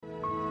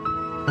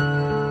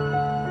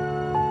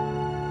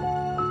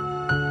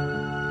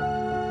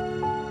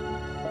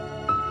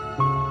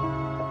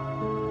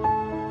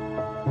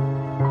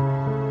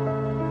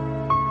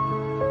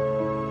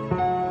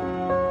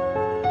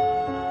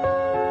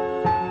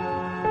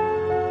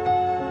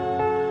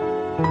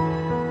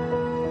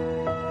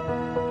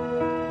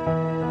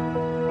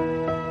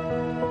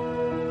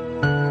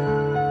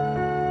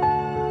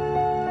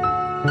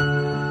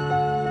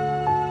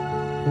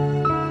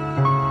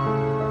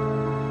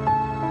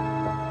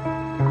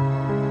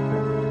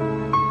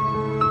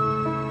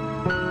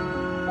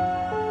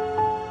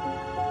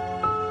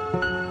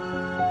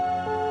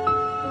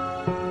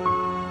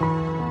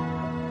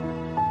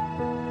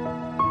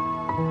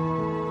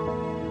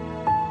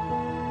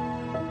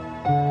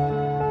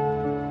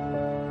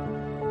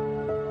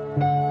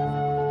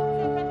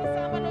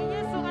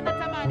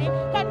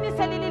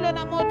lile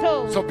la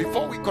moto. So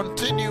before we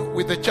continue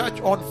with the church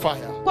on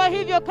fire, Kwa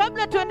hivyo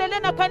kabla tuendelee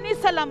na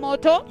kanisa la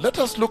moto, let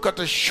us look at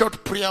a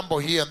short preamble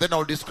here, and then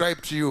I'll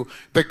describe to you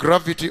the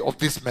gravity of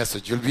this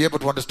message. You'll be able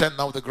to understand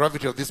now the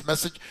gravity of this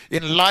message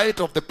in light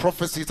of the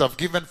prophecies I've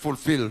given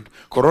fulfilled,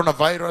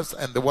 coronavirus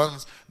and the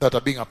ones that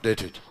are being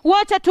updated.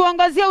 wacha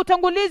tuangazie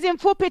utangulizi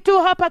mfupi tu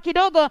hapa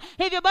kidogo.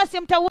 Hivyo basi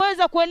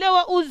mtaweza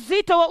kuelewa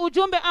uzito wa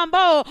ujumbe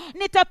ambao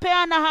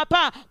nitapeana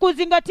hapa,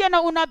 kuzingatia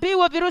na unabii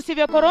wa virusi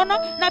vya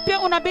corona na pia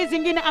unabii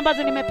zingine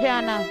ambazo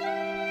nimepeana.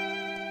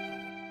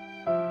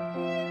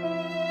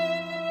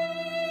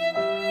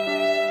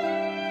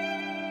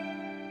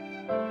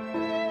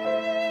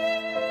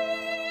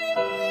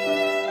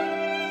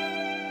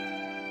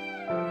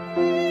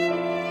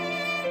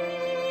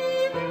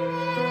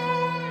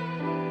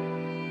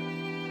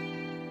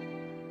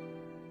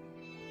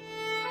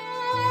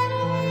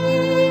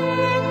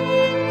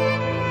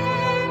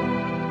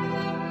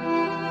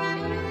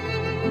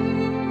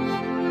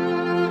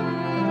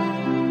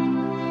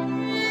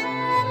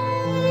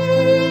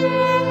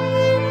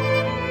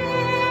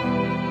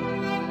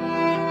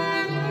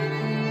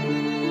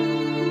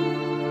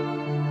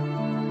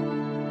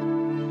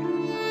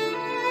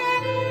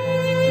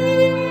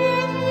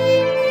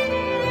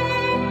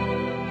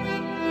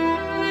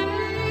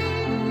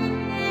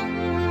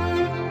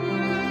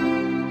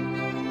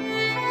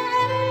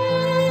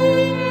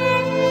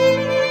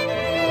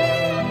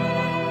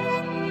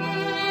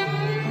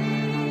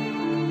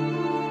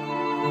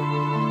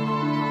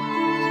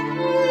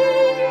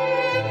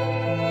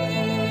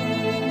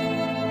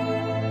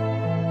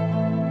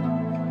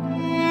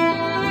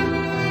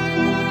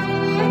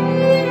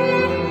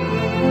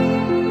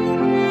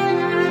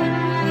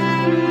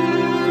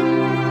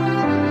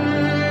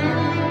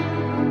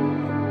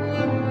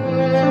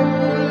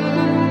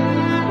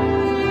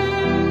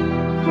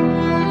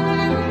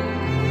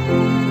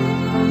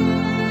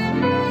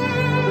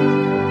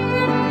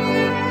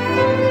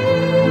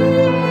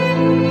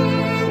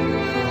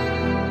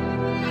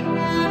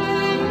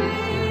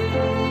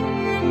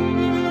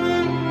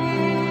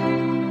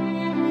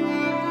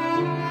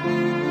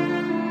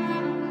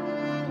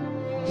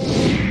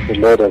 The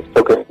Lord has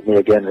spoken to me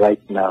again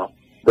right now.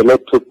 The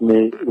Lord took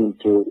me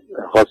into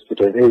a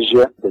hospital in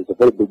Asia. There's a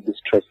very big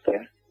distress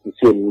there. You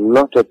see a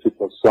lot of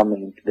people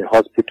swarming into the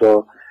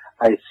hospital.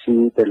 I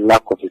see the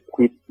lack of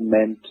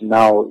equipment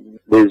now.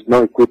 There is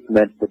no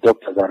equipment. The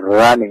doctors are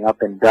running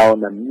up and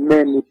down, and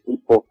many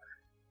people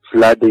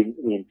flooding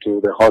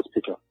into the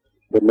hospital.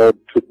 The Lord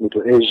took me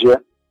to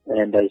Asia,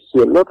 and I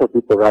see a lot of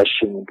people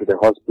rushing into the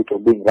hospital,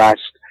 being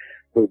rushed.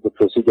 There's the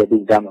procedure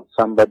being done on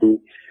somebody,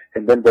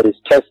 and then there is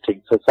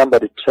testing. So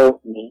somebody told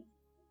me,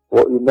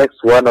 well, he makes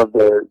one of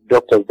the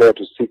doctors there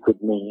to speak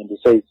with me, and he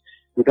says,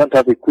 we don't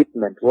have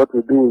equipment. What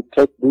we do, we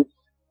take this,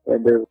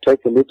 and they will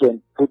take a little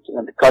and put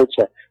on the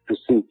culture to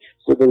see.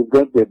 So there is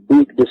going to be a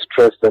big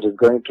distress that is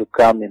going to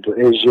come into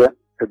Asia,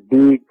 a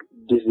big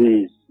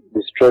disease.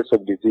 Distress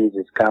of disease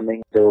is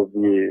coming. There will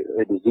be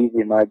a disease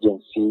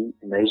emergency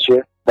in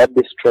Asia. That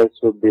distress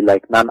will be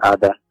like none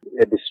other,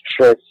 a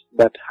distress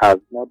that has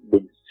not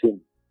been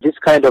seen. This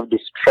kind of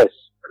distress,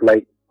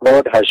 like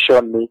God has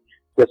shown me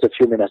just a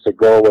few minutes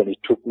ago when he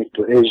took me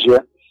to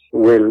Asia,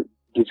 will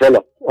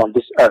develop on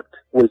this earth,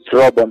 will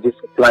throb on this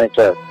planet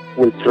earth,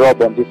 will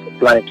throb on this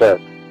planet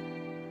earth.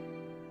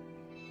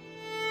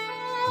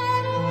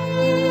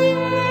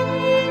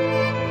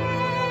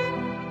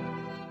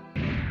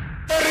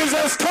 There is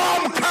a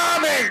storm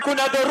coming.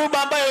 Kuna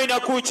dhoruba ambayo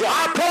inakuja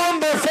Upon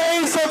the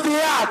face of the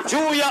earth.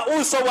 juu ya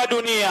uso wa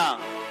dunia.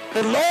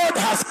 The Lord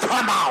has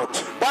come out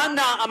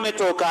Bwana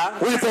ametoka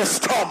with a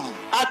storm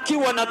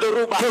akiwa na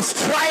dhoruba to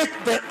strike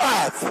the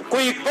earth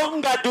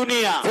kuigonga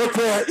dunia for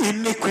their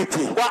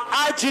iniquity, kwa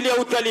ajili ya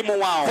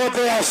udhalimu wao, for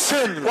their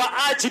sin,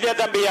 kwa ajili ya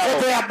dhambi for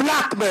yao, their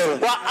blackmail,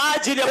 kwa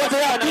ajili ya for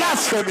their kufanya,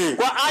 blasphemy,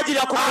 kwa ajili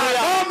ya kufuria,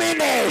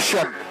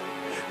 abomination,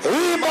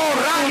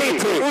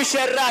 immorality.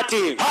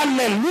 usherati.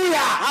 Hallelujah.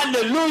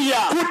 Haleluya.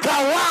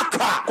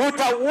 Kutawaka.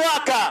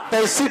 Kutawaka.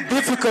 I see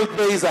difficult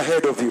days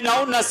ahead of you.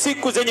 Naona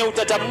siku zenye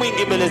utata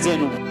mwingi mbele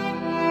zenu.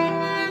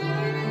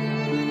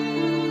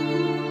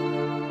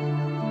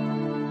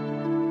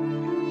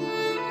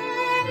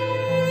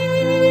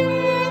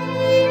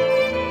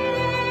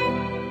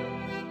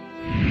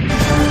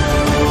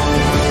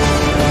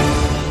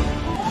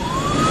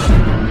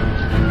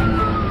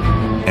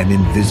 An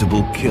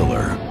invisible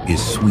killer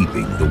is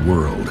sweeping the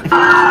world.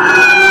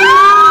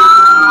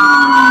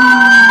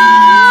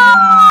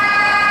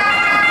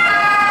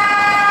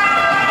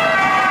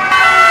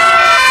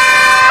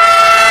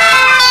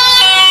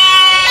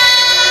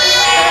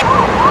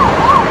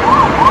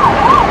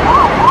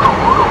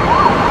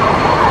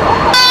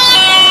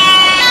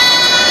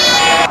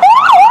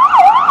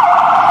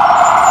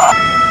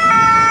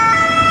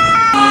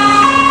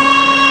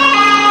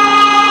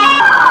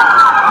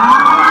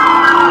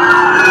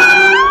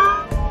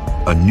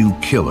 A new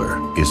killer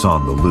is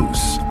on the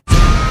loose.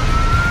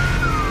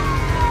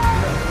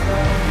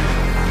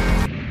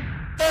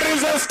 There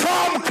is a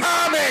storm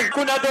coming.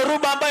 Kuna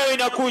dhoruba ambayo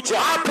inakuja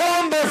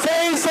upon the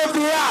face of the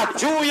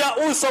earth. juu ya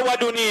uso wa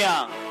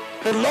dunia.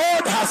 The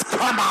Lord has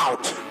come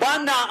out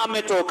Bwana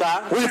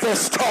ametoka with a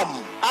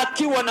storm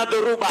akiwa na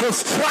dhoruba to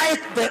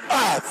strike the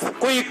earth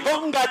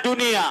kuigonga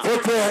dunia for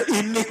their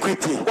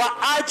iniquity, kwa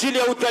ajili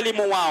ya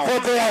udhalimu wao,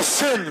 for their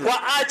sin,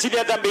 kwa ajili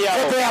ya dhambi for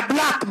yao, their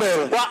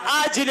blackmail, kwa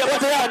ajili ya for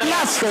their kutukana,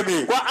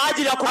 blasphemy, kwa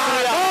ajili ya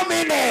kufuru yao,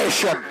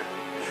 abomination,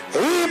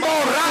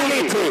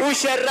 immorality.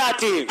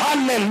 usherati.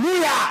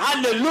 Hallelujah.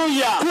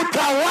 Haleluya.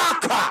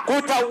 Kutawaka.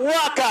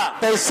 Kutawaka.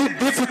 I see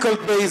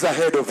difficult days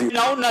ahead of you.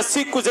 Naona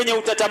siku zenye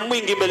utata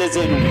mwingi mbele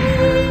zenu.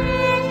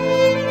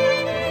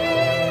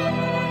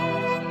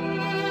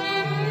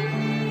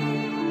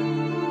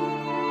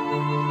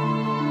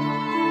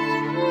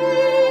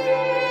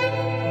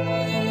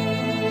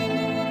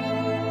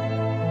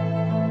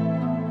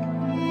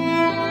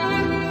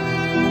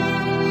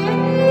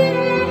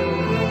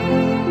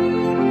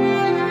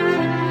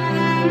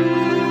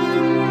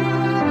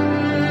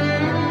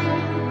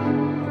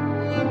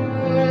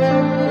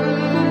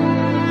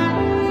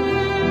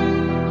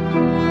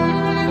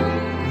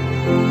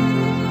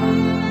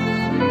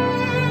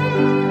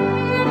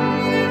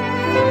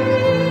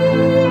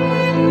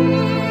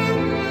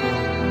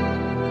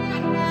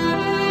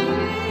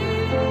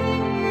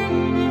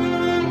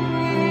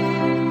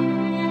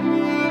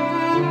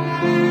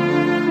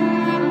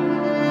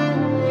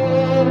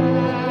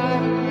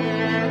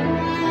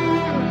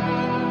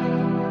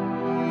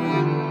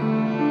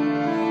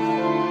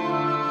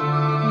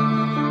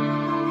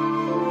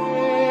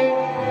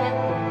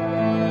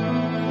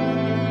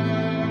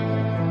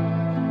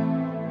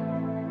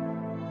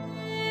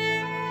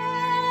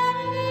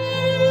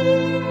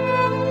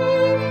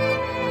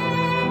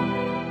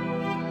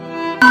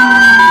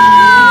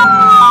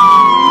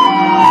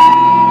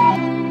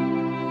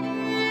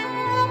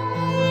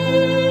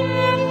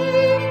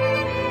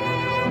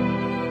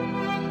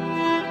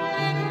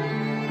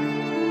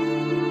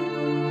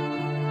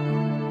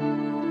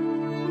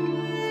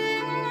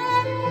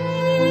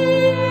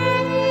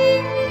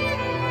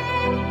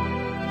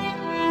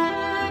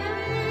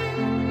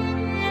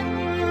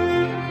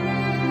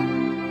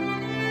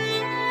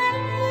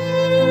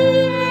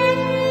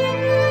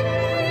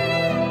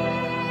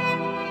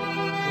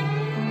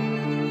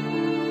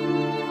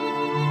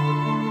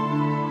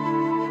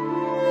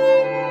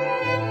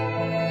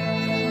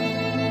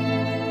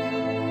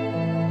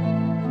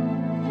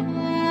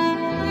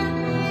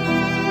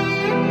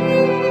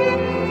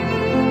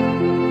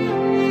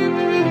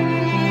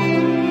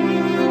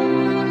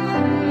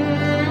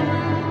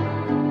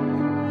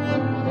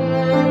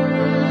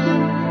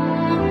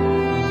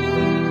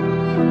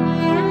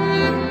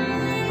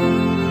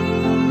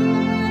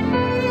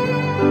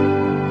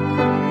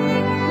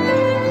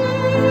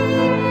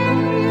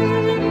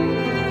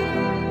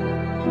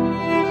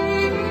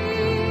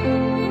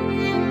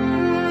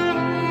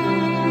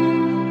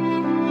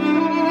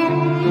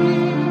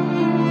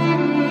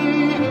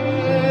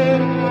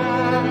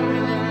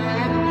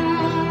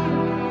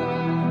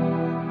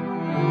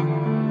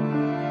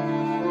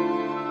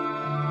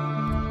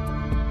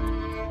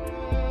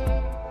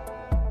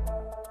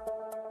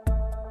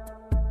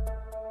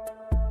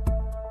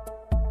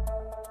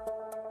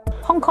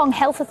 Hong Kong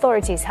health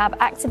authorities have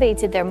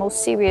activated their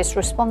most serious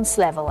response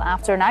level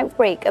after an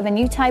outbreak of a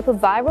new type of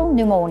viral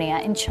pneumonia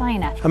in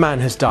China. A man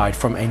has died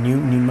from a new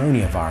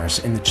pneumonia virus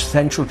in the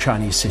central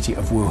Chinese city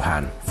of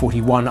Wuhan.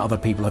 41 other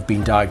people have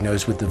been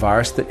diagnosed with the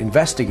virus that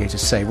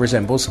investigators say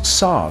resembles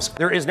SARS.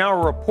 There is now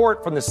a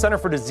report from the Center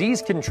for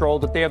Disease Control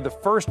that they have the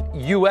first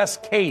U.S.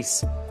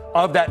 case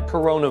of that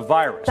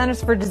coronavirus.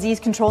 Centers for Disease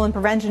Control and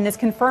Prevention is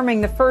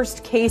confirming the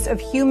first case of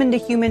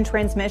human-to-human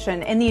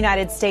transmission in the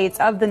United States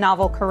of the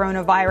novel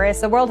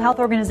coronavirus. The World Health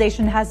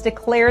Organization has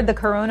declared the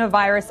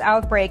coronavirus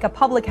outbreak a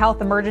public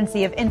health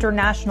emergency of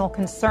international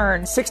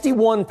concern.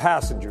 61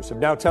 passengers have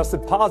now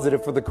tested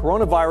positive for the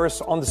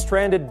coronavirus on the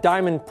stranded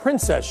Diamond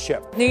Princess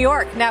ship. New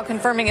York now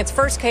confirming its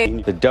first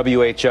case. The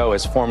WHO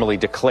has formally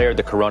declared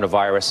the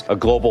coronavirus a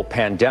global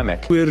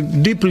pandemic. We're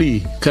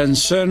deeply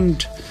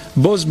concerned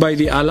both by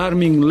the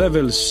alarming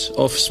levels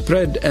of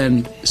spread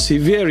and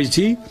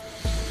severity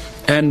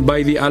and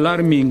by the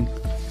alarming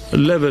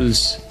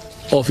levels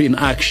of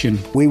inaction.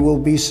 We will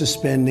be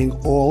suspending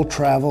all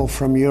travel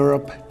from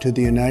Europe to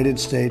the United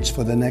States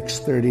for the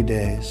next 30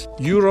 days.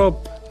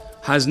 Europe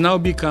has now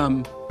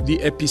become the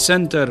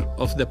epicenter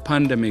of the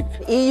pandemic.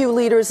 EU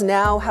leaders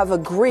now have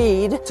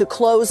agreed to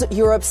close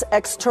Europe's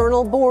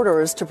external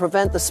borders to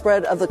prevent the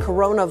spread of the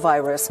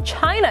coronavirus.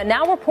 China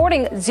now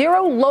reporting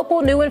 0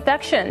 local new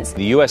infections.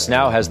 The U.S.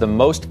 now has the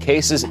most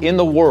cases in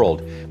the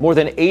world, more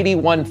than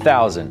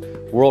 81,000.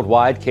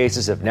 Worldwide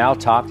cases have now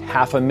topped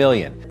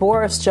 500,000.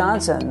 Boris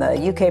Johnson,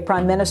 the UK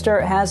Prime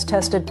Minister, has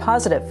tested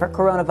positive for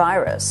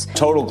coronavirus.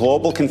 Total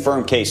global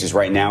confirmed cases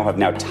right now have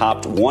now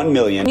topped 1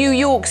 million. New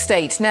York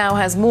State now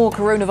has more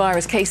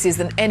coronavirus cases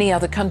than any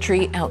other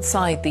country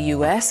outside the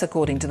US,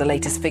 according to the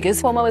latest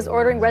figures. Cuomo is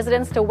ordering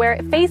residents to wear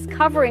face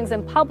coverings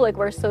in public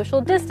where social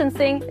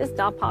distancing is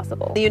not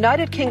possible. The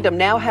United Kingdom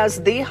now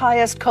has the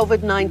highest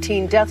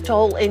COVID-19 death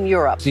toll in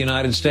Europe. The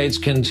United States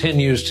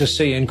continues to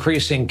see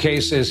increasing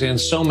cases in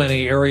so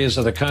many areas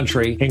of the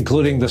country,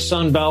 including the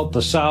Sun Belt,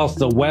 the South,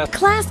 the West.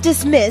 Class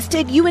dismissed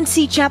at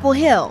UNC Chapel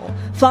Hill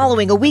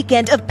following a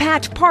weekend of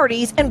packed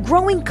parties and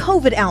growing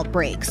COVID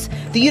outbreaks.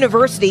 The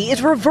university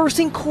is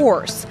reversing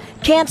course,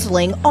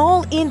 canceling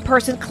all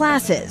in-person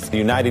classes. The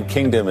United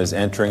Kingdom is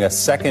entering a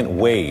second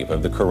wave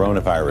of the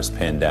coronavirus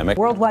pandemic.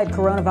 Worldwide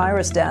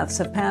coronavirus deaths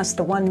have passed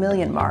the 1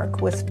 million mark,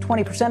 with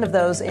 20% of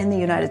those in the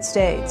United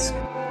States.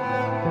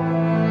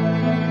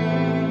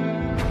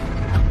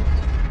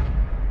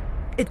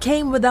 It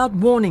came without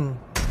warning,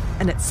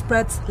 and it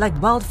spreads like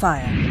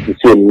wildfire. You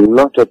see a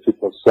lot of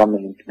people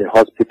summoned to the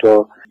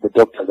hospital. The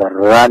doctors are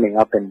running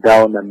up and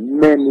down, and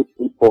many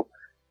people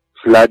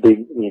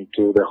flooding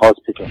into the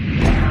hospital.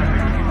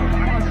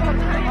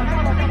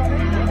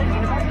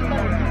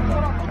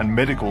 And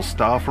medical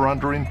staff are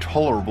under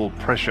intolerable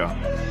pressure.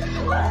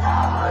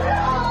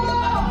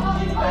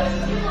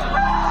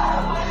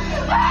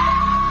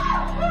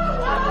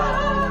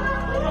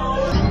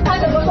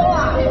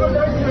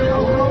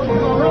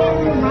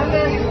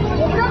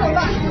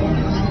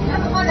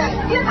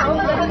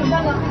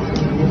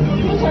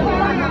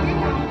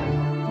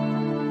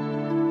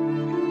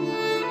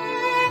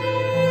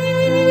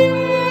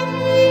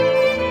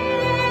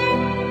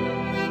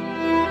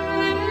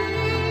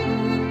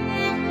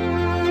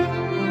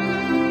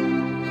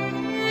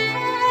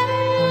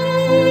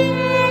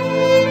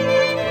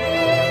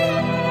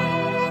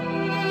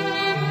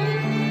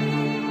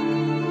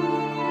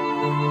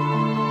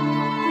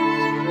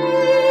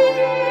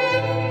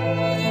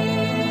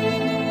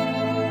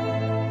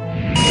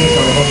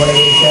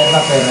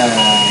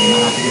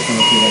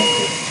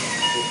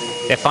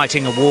 They're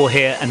fighting a war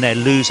here and they're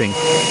losing.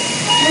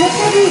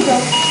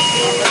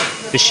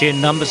 The sheer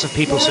numbers of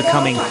people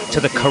succumbing to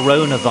the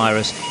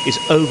coronavirus is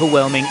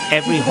overwhelming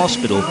every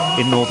hospital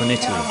in northern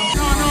Italy.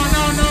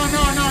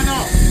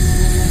 No.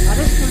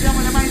 Adesso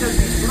togliamo le mani dal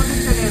disco, non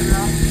devi tenerla.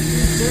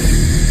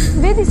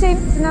 Vedi se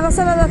nella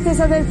sala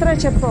d'attesa del 3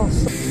 c'è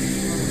posto.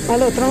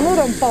 Allora, tra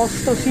un'ora un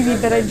posto si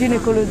libera in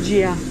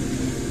ginecologia,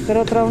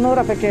 però tra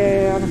un'ora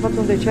perché hanno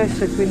fatto un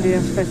decesso e quindi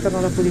aspettano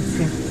la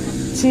polizia.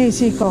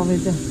 Sì,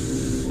 Covid.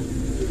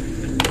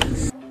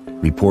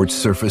 Reports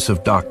surface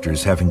of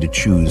doctors having to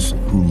choose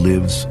who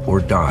lives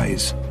or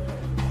dies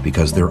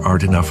because there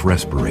aren't enough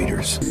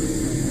respirators.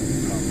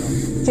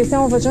 Ci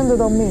stiamo facendo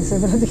da un mese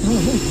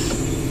praticamente.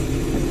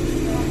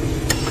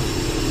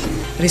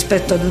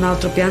 Rispetto ad un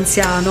altro più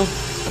anziano,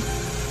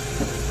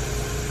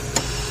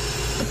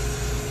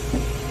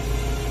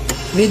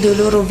 vedo i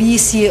loro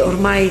visi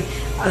ormai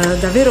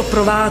davvero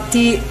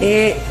provati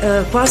e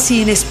quasi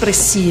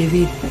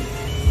inespressivi.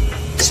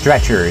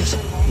 Stretchers,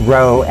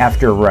 row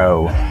after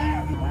row.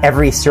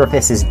 Every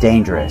surface is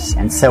dangerous,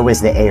 and so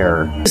is the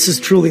air. This is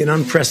truly an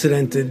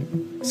unprecedented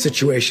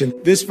situation.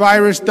 This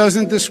virus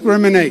doesn't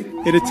discriminate.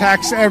 It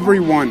attacks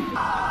everyone.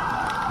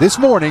 This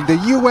morning, the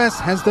U.S.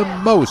 has the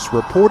most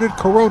reported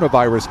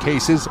coronavirus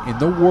cases in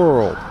the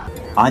world.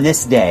 On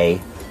this day,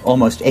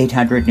 almost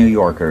 800 New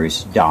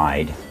Yorkers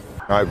died.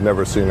 I've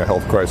never seen a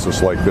health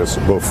crisis like this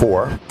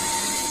before.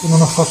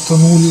 Non ho fatto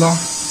nulla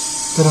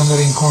per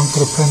andare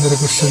incontro e prendere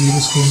questo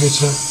virus che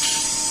invece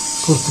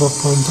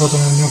purtroppo è entrato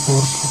nel mio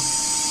corpo.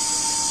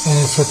 E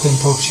nel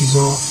frattempo ho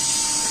ucciso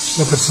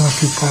la persona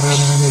più cara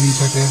nella mia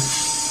vita, che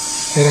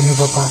era mio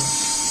papà.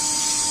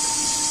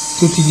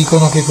 Tutti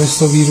dicono che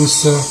questo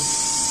virus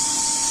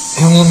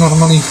è una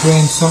normale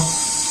influenza.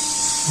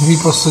 Vi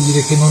posso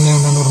dire che non è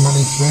una normale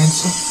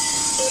influenza.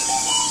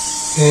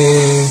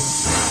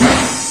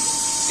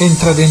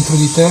 Entra dentro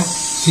di te,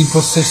 si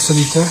impossessa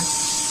di te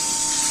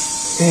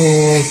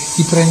e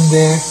ti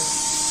prende.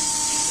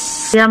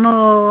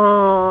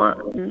 Abbiamo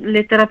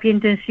le terapie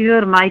intensive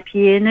ormai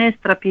piene,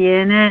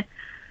 strapiene,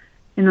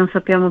 e non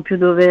sappiamo più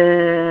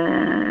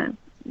dove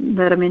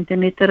veramente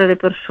mettere le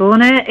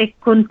persone, e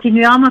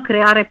continuiamo a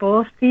creare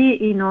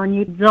posti in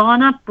ogni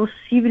zona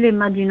possibile e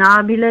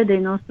immaginabile dei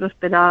nostri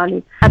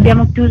ospedali.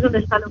 Abbiamo chiuso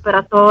le sale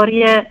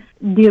operatorie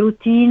di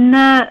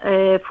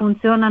routine,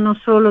 funzionano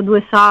solo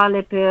 2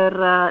 sale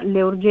per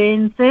le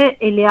urgenze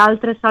e le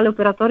altre sale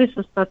operatorie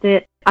sono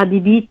state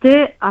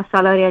adibite a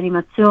sala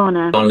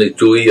rianimazione. Only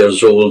 2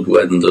 years old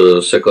when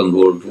the Second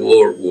World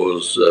War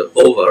was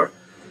over,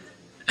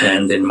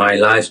 and in my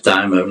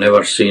lifetime I've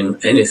never seen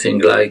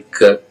anything like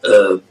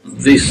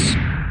this.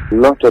 A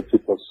lot of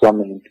people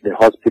summoned to the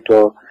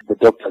hospital. The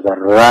doctors are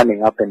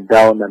running up and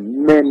down,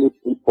 and many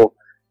people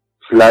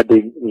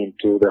flooding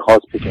into the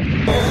hospital.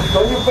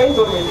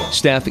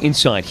 Staff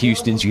inside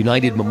Houston's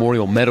United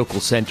Memorial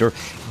Medical Center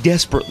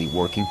desperately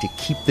working to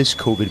keep this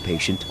COVID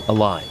patient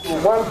alive.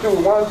 1,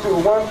 2, 1, 2,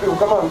 1, 2,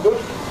 come on, good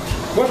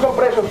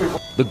compression, people.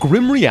 The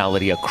grim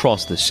reality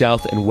across the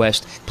South and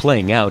West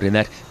playing out in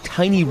that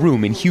tiny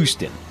room in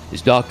Houston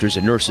as doctors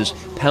and nurses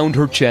pound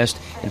her chest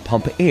and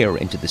pump air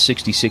into the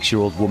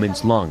 66-year-old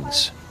woman's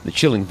lungs. The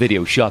chilling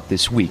video shot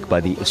this week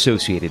by the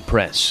Associated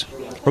Press.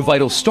 Her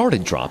vitals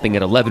started dropping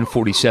at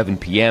 11:47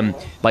 p.m.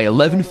 By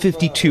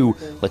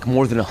 11:52, like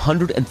more than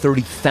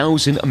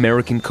 130,000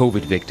 American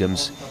COVID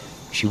victims,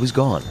 she was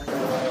gone.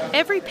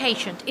 Every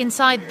patient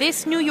inside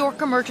this New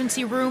York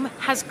emergency room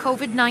has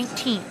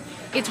COVID-19.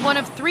 It's one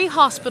of 3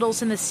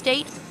 hospitals in the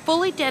state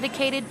fully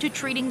dedicated to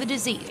treating the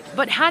disease,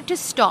 but had to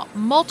stop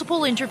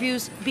multiple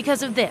interviews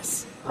because of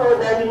this. Code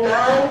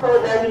 99,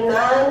 code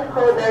 99,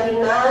 code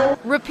 99.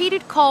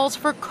 Repeated calls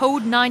for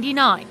code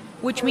 99,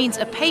 which means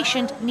a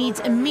patient needs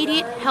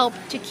immediate help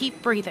to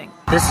keep breathing.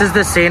 This is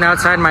the scene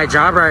outside my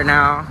job right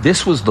now.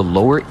 This was the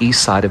Lower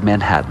East Side of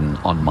Manhattan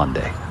on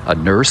Monday. A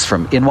nurse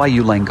from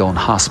NYU Langone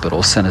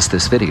Hospital sent us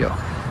this video.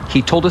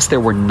 He told us there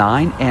were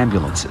 9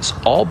 ambulances,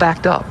 all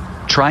backed up,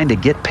 trying to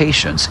get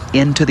patients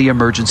into the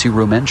emergency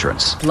room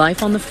entrance.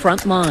 Life on the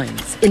front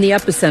lines, in the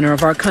epicenter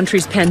of our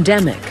country's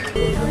pandemic.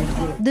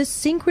 The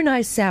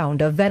synchronized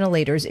sound of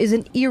ventilators is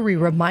an eerie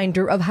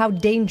reminder of how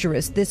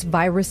dangerous this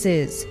virus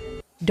is.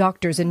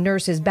 Doctors and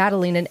nurses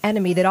battling an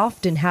enemy that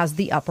often has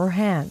the upper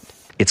hand.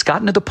 It's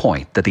gotten to the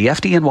point that the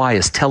FDNY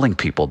is telling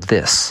people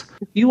this.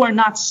 If you are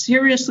not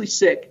seriously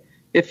sick,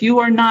 if you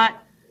are not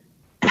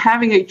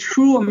having a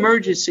true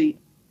emergency,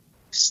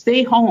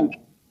 stay home.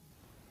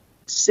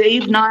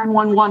 Save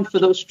 911 for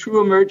those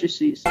true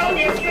emergencies.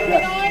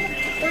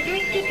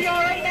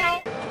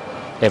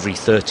 Every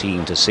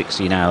 13 to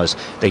 16 hours,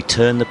 they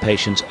turn the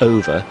patients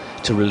over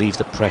to relieve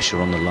the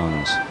pressure on the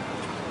lungs.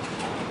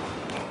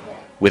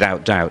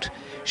 Without doubt,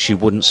 she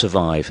wouldn't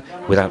survive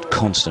without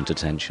constant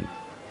attention.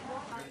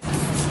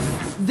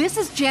 This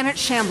is Janet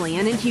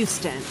Shamlian in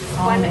Houston,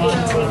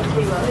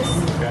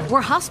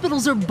 where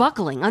hospitals are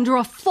buckling under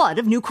a flood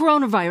of new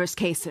coronavirus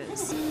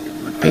cases.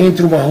 Pain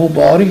through my whole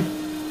body.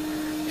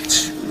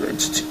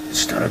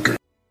 It's not good.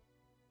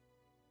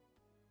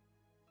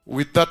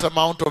 With that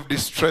amount of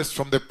distress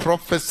from the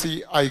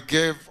prophecy I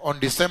gave on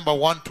December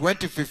 1,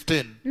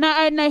 2015.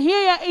 Na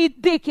hiyo ya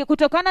idhiki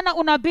kutokana na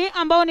unabii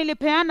ambao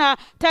nilipeana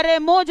tarehe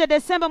 1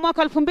 Desemba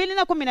mwaka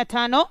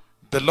 2015.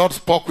 The Lord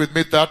spoke with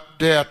me that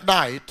day at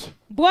night.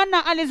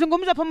 Bwana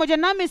alizungumza pamoja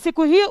nami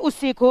siku hiyo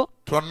usiku.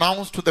 To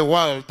announce to the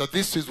world that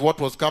this is what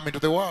was coming to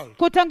the world.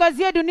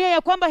 Kutangazia dunia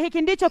ya kwamba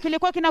hiki ndicho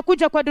kilikuwa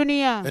kinakuja kwa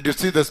dunia. And you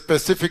see the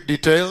specific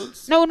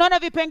details. Na unaona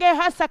vipengee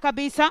hasa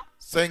kabisa.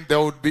 Saying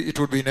it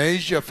would be in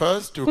Asia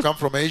first, to come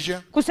from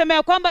Asia. Kusema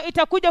ya kwamba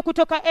itakuja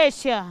kutoka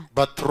Asia.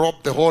 But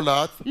throughout the whole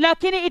earth.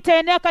 Lakini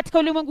itaenea katika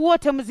ulimwengu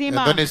wote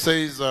mzima. And then he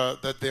says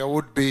that there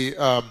would be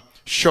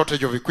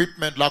shortage of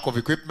equipment, lack of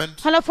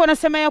equipment. Halafu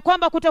anasema ya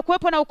kwamba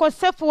kutakuwepo na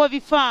ukosefu wa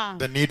vifaa.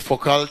 The need for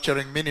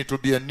culturing meaning it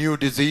would be a new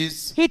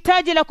disease.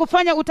 Hitaji la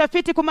kufanya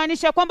utafiti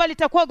kumaanisha kwamba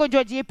litakuwa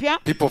gonjwa jipya.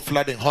 People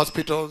flooding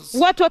hospitals.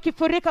 Watu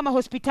wakifurika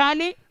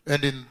mahospitali.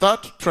 And in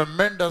that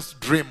tremendous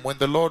dream, when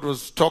the Lord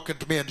was talking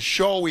to me and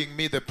showing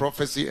me the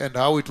prophecy and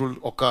how it will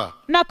occur.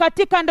 Na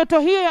katika ndoto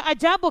hiyo ya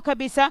ajabu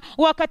kabisa,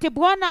 wakati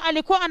Bwana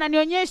alikuwa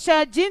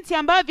ananionyesha jinsi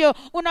ambavyo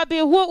unabii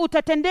huo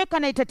utatendeka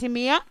na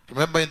itatimia.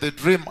 Remember in the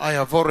dream, I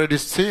have already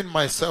seen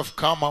myself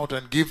come out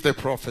and give the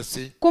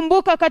prophecy.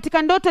 Kumbuka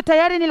katika ndoto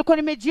tayari nilikuwa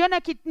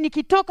nimejiona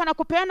nikitoka na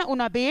kupeana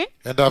unabii.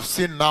 And I've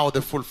seen now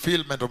the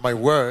fulfillment of my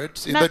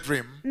words in the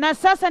dream. Na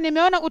sasa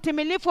nimeona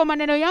utimilifu wa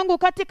maneno yangu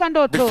katika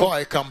ndoto.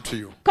 Before I come to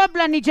you.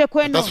 Kabla nije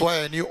kwenu. That's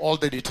why I knew all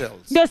the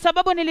details. Ndio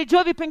sababu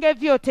nilijua vipengee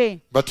vyote.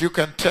 But you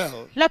can tell.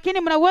 Lakini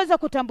mnaweza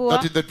kutambua.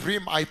 That in the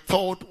dream I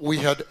thought we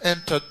had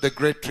entered the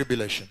great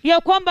tribulation. Ya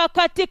kwamba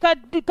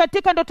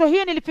katika ndoto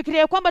hiyo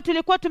nilifikiria kwamba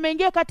tulikuwa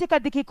tumeingia katika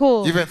dhiki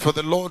kuu. Even for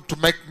the Lord to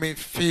make me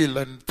feel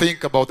and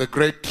think about the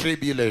great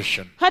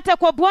tribulation. Hata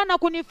kwa Bwana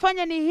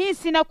kunifanya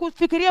nihisi na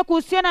kufikiria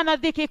kuhusiana na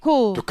dhiki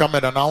kuu. To come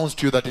and announce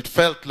to you that it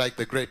felt like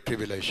the great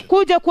tribulation.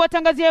 Kuja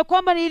kuwatangazia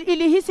kwamba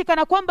ilihisi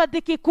kana kwamba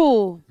dhiki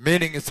kuu.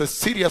 Meaning it's a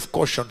serious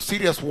caution,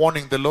 serious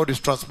warning the Lord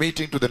is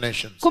transmitting to the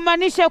nations.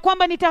 Kumaanisha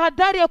kwamba ni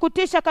tahadhari ya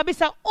kutisha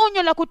kabisa,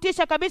 onyo la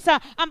kutisha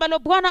kabisa ambalo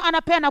Bwana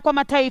anapeana kwa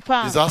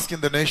mataifa. He's asking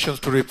the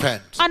nations to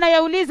repent.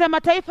 Anayauliza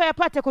mataifa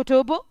yapate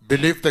kutubu.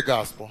 Believe the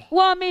gospel.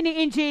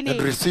 Waamini injili.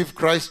 And receive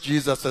Christ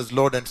Jesus as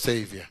Lord and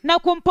Savior. Na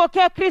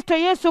kumpokea Kristo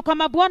Yesu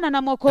kama Bwana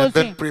na Mwokozi. And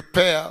then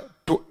prepare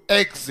to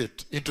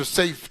exit into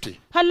safety.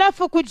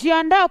 Halafu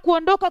kujiandaa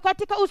kuondoka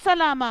katika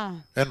usalama.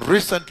 And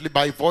recently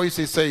by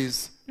voice he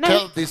says,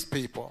 tell these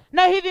people.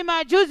 Na hivi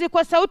majuzi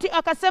kwa sauti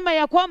akasema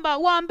ya kwamba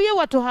waambie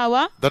watu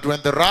hawa. That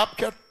when the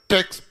rapture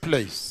takes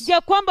place.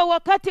 Ya kwamba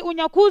wakati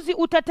unyakuzi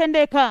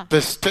utatendeka.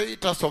 The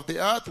status of the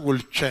earth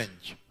will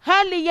change.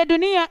 Hali ya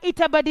dunia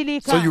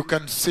itabadilika. So you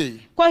can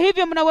see. Kwa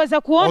hivyo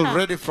mnaweza kuona.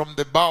 Already from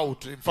the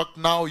bout. In fact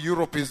now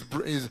Europe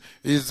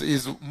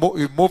is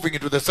moving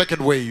into the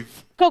second wave.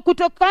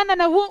 Kutokana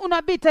na huu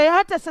unabii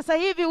hata sasa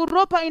hivi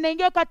Europa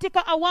inaingia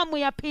katika awamu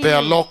ya pili. There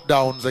are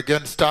lockdowns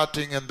again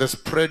starting and the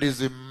spread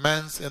is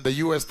immense, and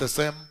the US the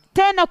same.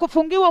 tena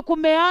kufungiwa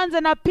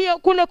kumeanza, na pia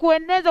kule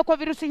kueneza kwa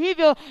virusi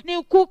hivyo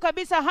ni kuu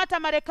kabisa hata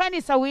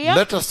Marekani sawia.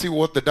 Let us see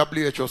what the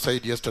WHO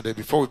said yesterday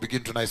before we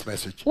begin tonight's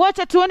message.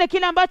 Wacha tuone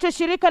kile ambacho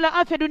shirika la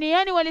afya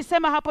duniani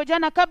walisema hapo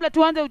jana kabla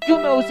tuanze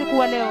ujumbe wa usiku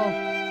wa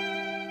leo.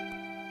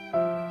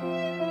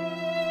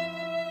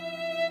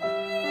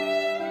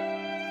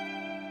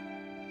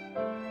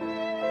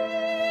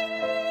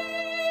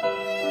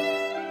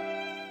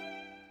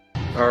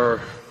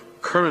 Our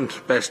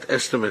current best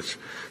estimates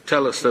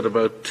tell us that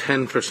about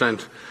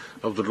 10%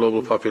 of the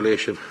global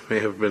population may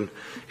have been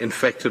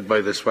infected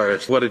by this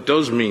virus. What it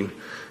does mean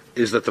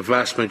is that the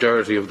vast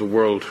majority of the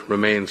world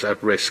remains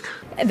at risk.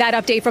 That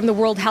update from the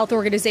World Health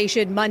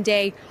Organization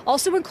Monday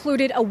also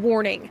included a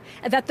warning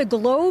that the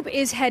globe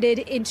is headed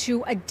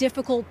into a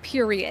difficult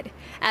period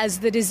as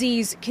the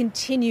disease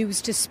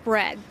continues to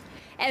spread.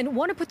 And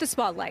want to put the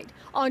spotlight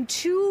on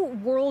two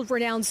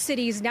world-renowned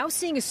cities now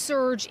seeing a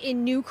surge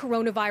in new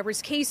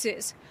coronavirus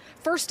cases.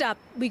 First up,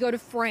 we go to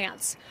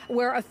France,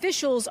 where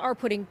officials are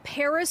putting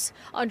Paris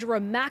under a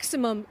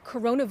maximum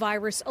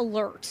coronavirus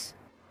alert.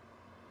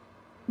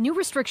 New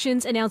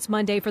restrictions announced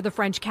Monday for the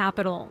French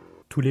capital.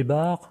 Tous les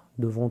bars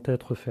devront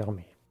être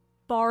fermés.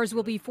 Bars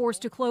will be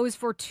forced to close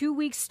for 2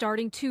 weeks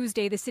starting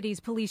Tuesday, the city's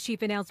police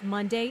chief announced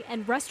Monday,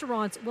 and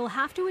restaurants will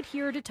have to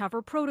adhere to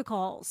tougher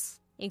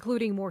protocols,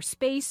 including more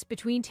space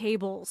between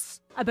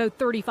tables. About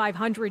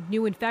 3,500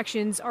 new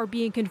infections are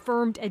being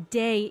confirmed a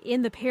day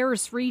in the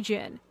Paris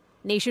region.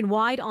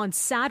 Nationwide, on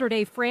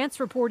Saturday, France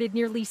reported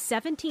nearly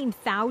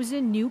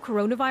 17,000 new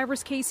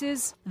coronavirus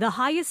cases, the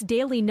highest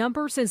daily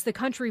number since the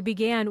country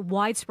began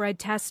widespread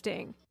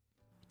testing.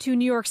 To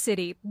New York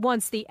City,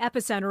 once the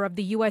epicenter of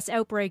the U.S.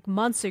 outbreak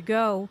months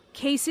ago,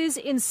 cases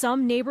in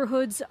some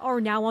neighborhoods are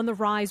now on the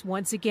rise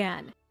once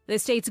again. The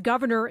state's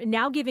governor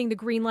now giving the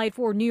green light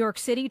for New York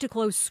City to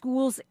close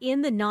schools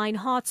in the 9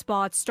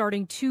 hotspots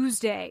starting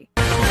Tuesday.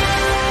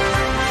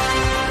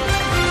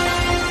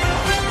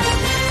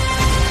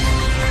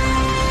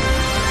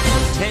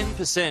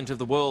 10% of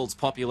the world's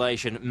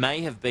population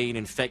may have been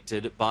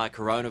infected by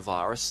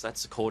coronavirus.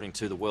 That's according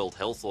to the World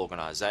Health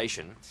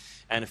Organization.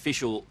 An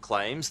official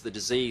claims the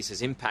disease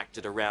has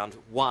impacted around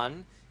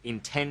 1 in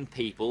 10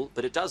 people,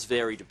 but it does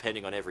vary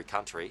depending on every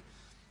country.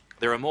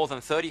 There are more than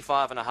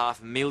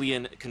 35.5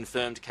 million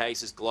confirmed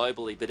cases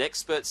globally, but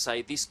experts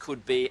say this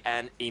could be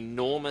an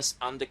enormous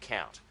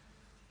undercount.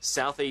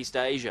 Southeast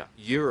Asia,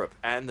 Europe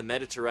and the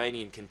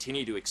Mediterranean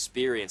continue to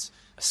experience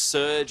a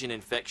surge in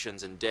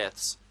infections and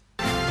deaths.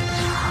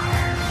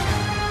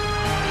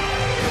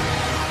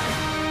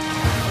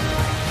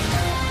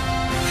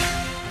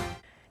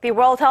 The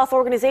World Health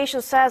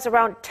Organization says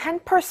around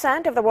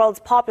 10% of the world's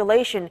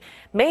population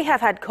may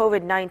have had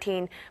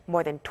COVID-19,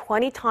 more than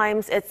 20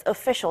 times its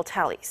official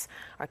tallies.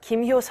 Our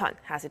Kim Hyo-sun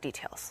has the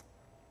details.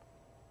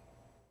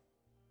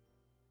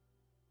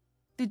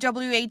 The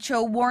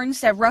WHO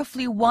warns that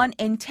roughly 1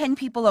 in 10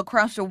 people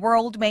across the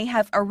world may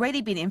have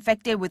already been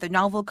infected with the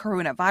novel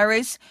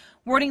coronavirus,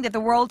 warning that the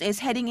world is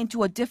heading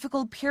into a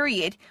difficult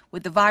period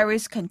with the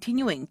virus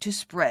continuing to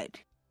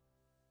spread.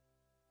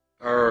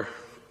 Our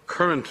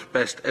current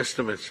best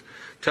estimates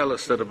tell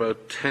us that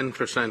about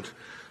 10%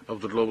 of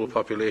the global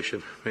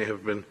population may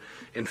have been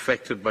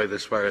infected by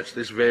this virus.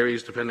 This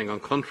varies depending on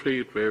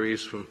country, it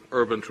varies from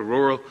urban to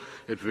rural,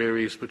 it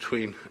varies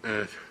between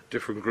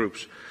different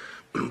groups.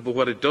 But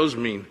what it does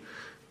mean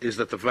is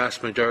that the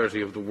vast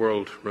majority of the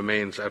world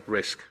remains at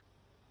risk.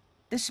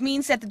 This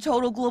means that the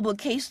total global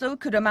caseload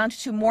could amount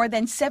to more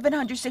than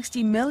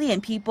 760 million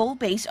people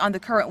based on the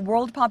current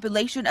world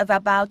population of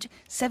about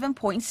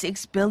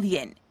 7.6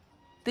 billion.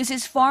 This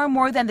is far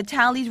more than the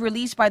tallies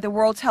released by the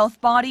World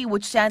Health Body,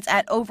 which stands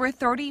at over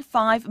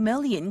 35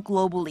 million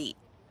globally.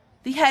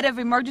 The head of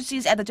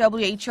emergencies at the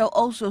WHO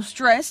also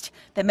stressed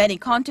that many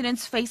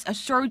continents face a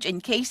surge in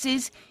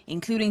cases,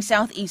 including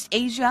Southeast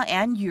Asia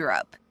and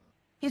Europe.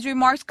 His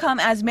remarks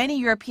come as many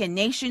European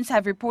nations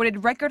have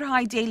reported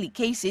record-high daily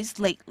cases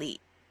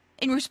lately.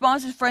 In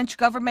response, the French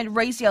government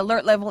raised the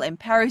alert level in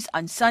Paris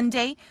on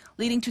Sunday,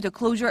 leading to the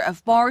closure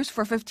of bars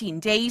for 15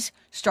 days,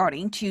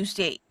 starting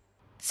Tuesday.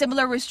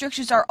 Similar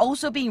restrictions are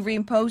also being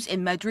reimposed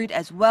in Madrid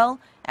as well,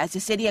 as the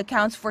city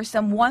accounts for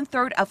some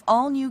 1/3 of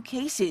all new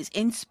cases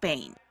in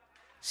Spain.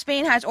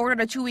 Spain has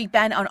ordered a 2-week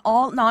ban on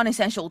all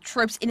non-essential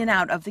trips in and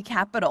out of the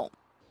capital.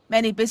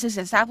 Many business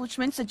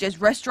establishments, such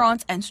as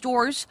restaurants and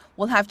stores,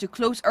 will have to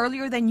close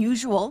earlier than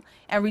usual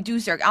and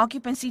reduce their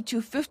occupancy to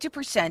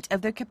 50%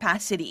 of their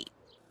capacity.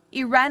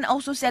 Iran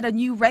also set a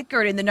new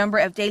record in the number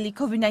of daily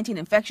COVID-19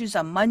 infections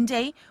on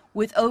Monday,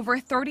 with over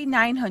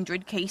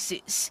 3,900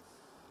 cases.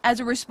 As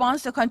a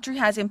response, the country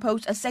has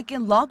imposed a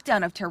second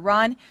lockdown of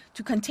Tehran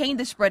to contain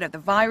the spread of the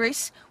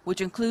virus, which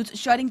includes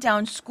shutting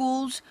down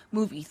schools,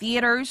 movie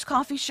theaters,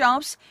 coffee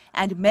shops,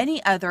 and many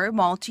other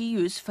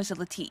multi-use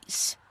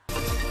facilities.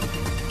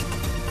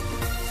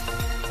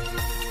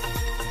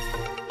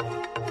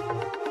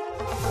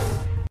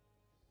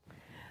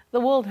 The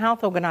World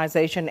Health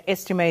Organization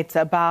estimates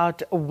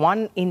about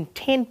 1 in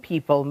 10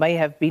 people may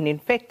have been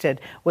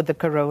infected with the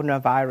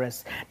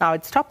coronavirus. Now,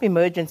 its top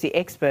emergency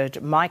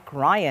expert, Mike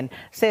Ryan,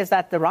 says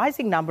that the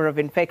rising number of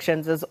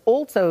infections is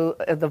also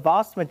the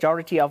vast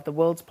majority of the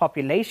world's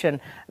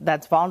population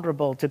that's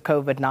vulnerable to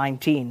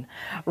COVID-19.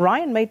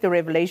 Ryan made the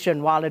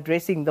revelation while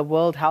addressing the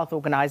World Health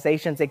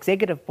Organization's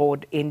executive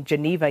board in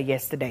Geneva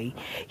yesterday.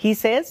 He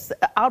says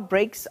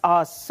outbreaks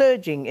are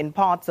surging in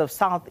parts of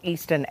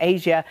Southeastern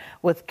Asia,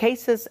 with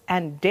cases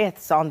and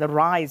deaths on the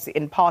rise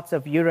in parts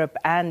of Europe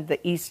and the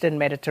Eastern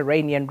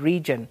Mediterranean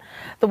region.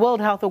 The World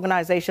Health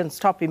Organization's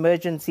top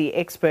emergency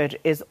expert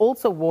is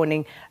also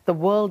warning the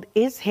world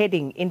is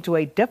heading into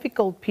a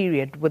difficult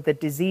period with the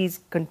disease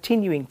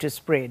continuing to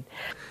spread.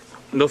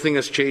 Nothing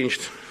has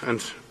changed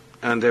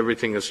and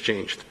everything has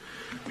changed,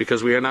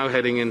 because we are now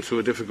heading into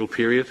a difficult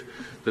period.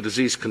 The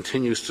disease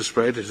continues to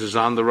spread. It is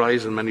on the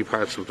rise in many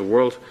parts of the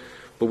world,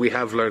 but we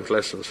have learned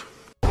lessons.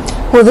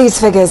 Well,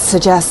 these figures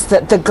suggest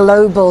that the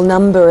global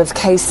number of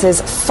cases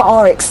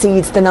far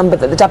exceeds the number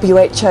that the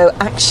WHO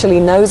actually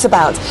knows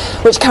about,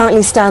 which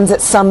currently stands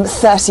at some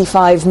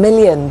 35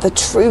 million. The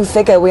true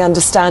figure, we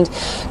understand,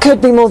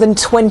 could be more than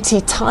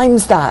 20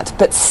 times that,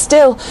 but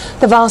still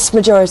the vast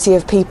majority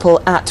of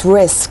people at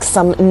risk,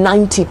 some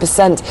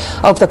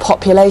 90% of the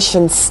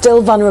population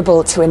still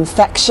vulnerable to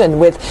infection,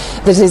 with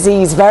the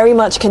disease very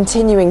much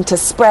continuing to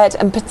spread,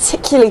 and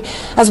particularly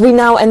as we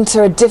now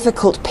enter a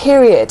difficult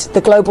period, the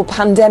global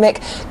pandemic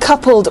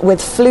coupled with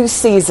flu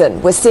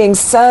season. We're seeing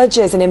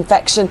surges in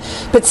infection,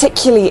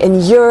 particularly in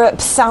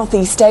Europe,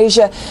 Southeast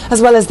Asia,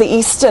 as well as the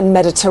Eastern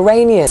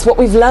Mediterranean. What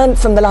we've learned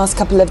from the last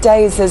couple of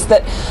days is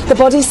that the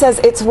body says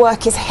its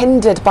work is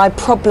hindered by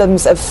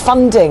problems of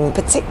funding,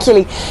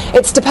 particularly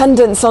its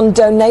dependence on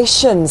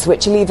donations,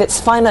 which leave its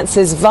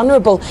finances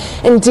vulnerable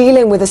in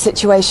dealing with a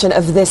situation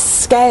of this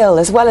scale,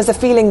 as well as a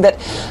feeling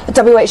that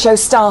WHO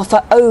staff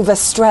are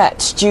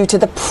overstretched due to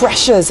the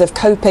pressures of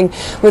coping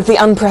with the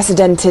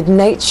unprecedented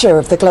nature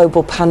of the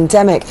global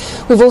pandemic.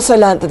 We've also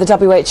learnt that the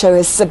WHO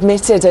has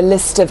submitted a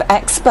list of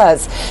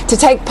experts to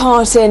take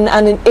part in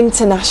an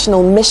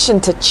international mission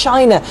to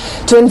China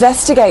to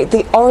investigate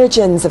the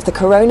origins of the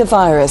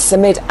coronavirus,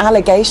 amid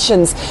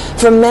allegations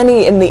from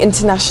many in the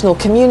international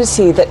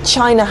community that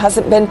China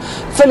hasn't been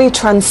fully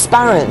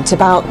transparent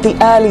about the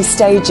early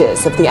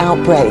stages of the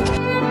outbreak.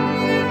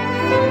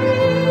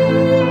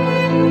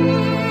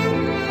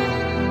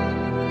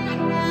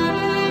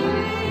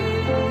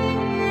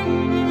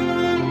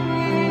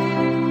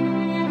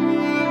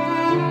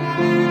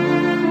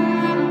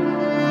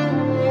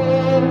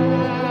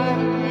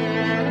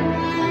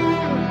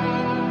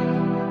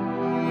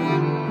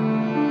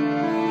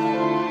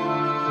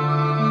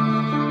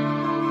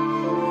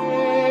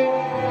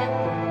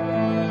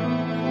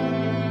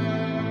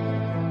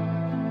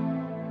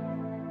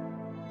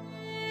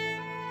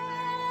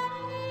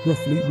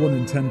 Roughly 1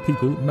 in 10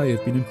 people may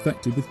have been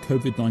infected with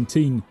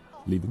COVID-19,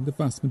 leaving the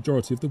vast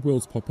majority of the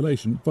world's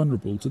population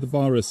vulnerable to the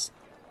virus.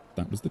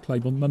 That was the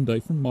claim on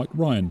Monday from Mike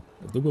Ryan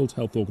of the World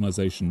Health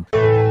Organization.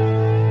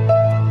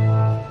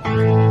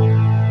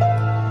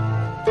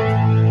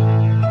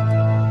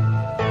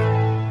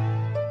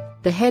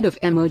 The head of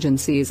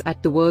emergencies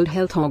at the World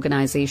Health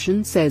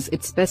Organization says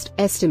its best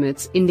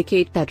estimates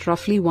indicate that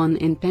roughly 1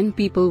 in 10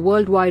 people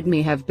worldwide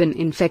may have been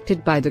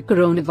infected by the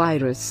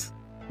coronavirus.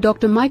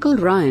 Dr. Michael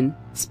Ryan,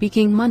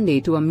 speaking Monday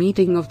to a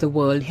meeting of the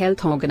World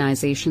Health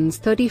Organization's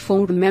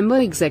 34-member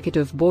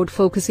executive board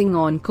focusing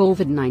on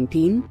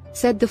COVID-19,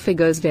 said the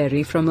figures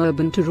vary from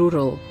urban to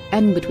rural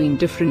and between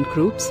different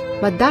groups,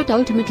 but that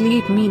ultimately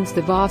it means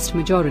the vast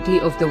majority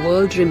of the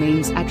world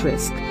remains at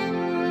risk.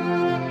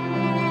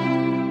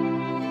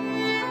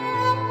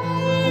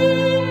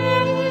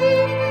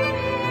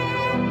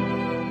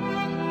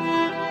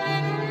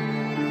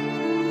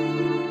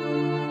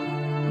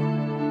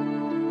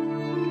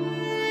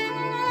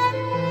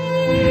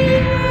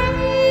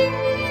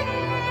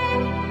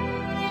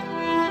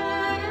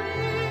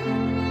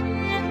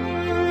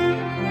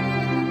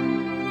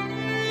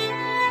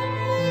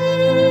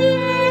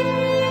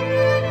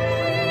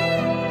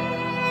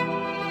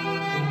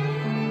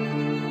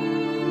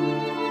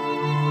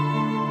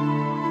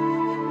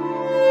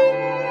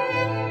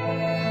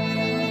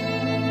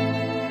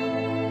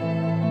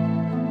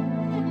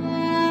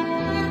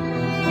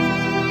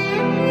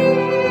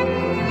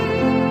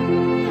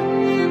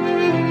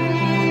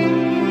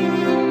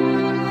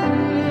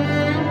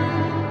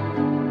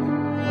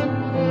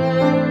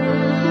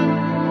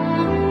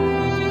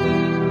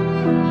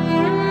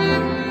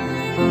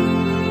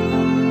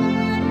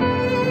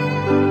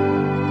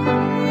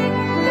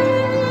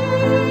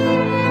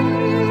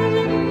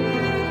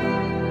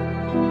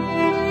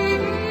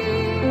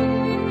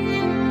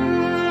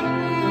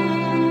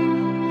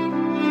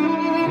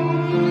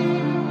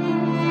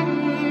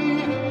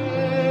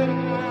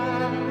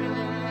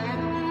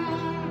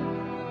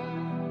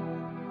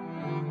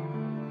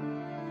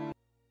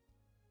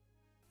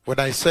 When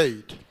I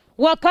said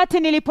wakati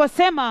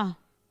niliposema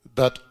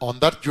that on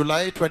that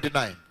July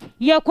 29th,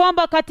 ya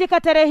kwamba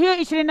katika tarehe hiyo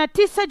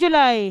 29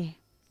 Julai,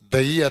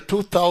 the year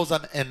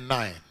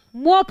 2009,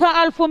 mwaka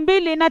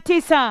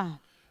 2009,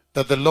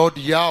 that the Lord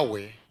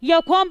Yahweh,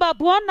 ya kwamba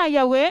Bwana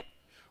Yawe,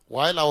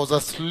 while I was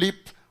asleep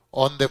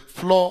on the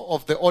floor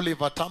of the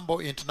Oliver Tambo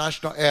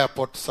International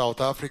Airport,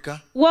 South Africa,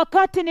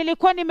 wakati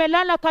nilikuwa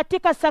nimelala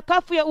katika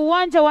sakafu ya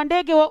uwanja wa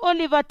ndege wa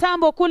Oliver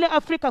Tambo kule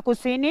Afrika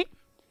Kusini,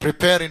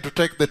 preparing to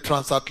take the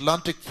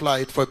transatlantic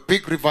flight for a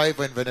big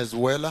revival in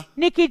Venezuela,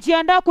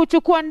 nikijiandaa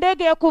kuchukua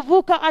ndege ya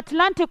kuvuka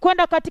Atlantic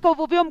kwenda katika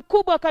uvuvio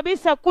mkubwa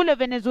kabisa kule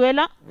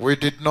Venezuela. we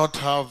did not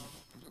have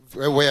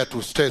where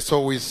to stay,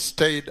 so we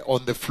stayed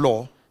on the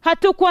floor.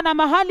 Hatukuwa na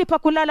mahali pa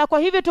kulala, kwa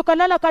hivyo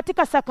tukalala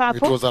katika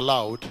sakafu. It was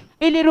allowed.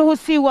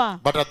 Iliruhusiwa.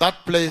 But at that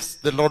place,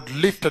 the Lord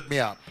lifted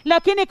me up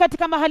Lakini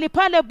katika mahali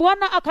pale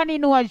Bwana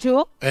akaninua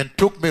juu and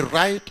took me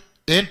right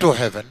into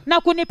heaven,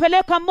 na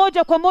kunipeleka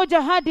moja kwa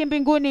moja hadi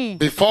mbinguni,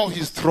 before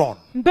his throne.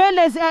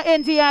 mbele za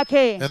enzi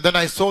yake. And then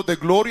I saw the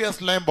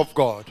glorious Lamb of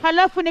God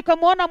Halafu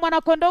nikamwona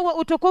mwanakondoo wa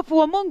utukufu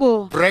wa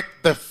Mungu break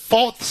the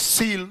fourth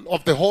seal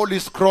of the holy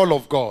scroll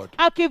of God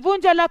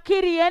akivunja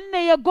lakiri ya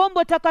 4 ya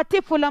gombo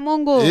takatifu la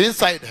Mungu,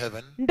 inside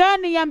heaven,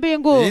 ndani ya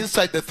mbingu,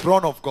 inside the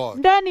throne of God.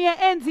 ndani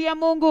ya enzi ya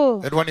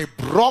Mungu. And when he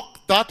broke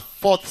that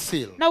fourth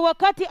seal, Na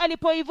wakati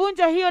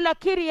alipoivunja hiyo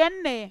lakiri ya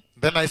 4,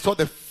 then I saw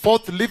the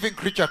fourth living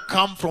creature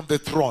come from the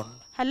throne.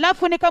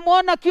 halafu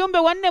nikamwona kiumbe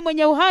wa 4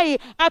 mwenye uhai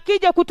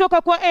akija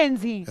kutoka kwa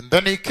enzi. And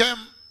then he came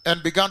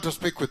and began to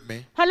speak with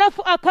me.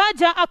 Halafu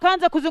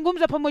akaanza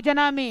kuzungumza pamoja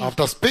nami.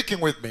 After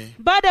speaking with me,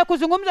 Baada ya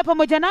kuzungumza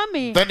pamoja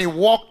nami, then he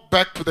walked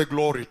back to the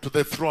glory, to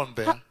the throne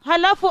there.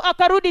 Halafu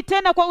akarudi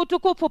tena kwa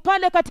utukufu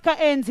pale katika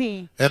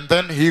enzi. And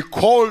then he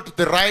called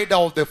the rider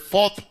of the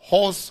fourth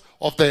horse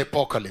of the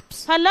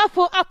apocalypse.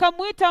 Halafu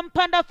akamuita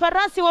mpanda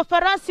farasi wa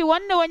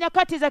 4 wa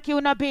nyakati za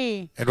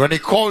kiunabii. And when he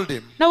called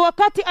him, Na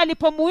wakati he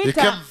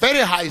alipomuita, came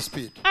very high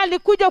speed.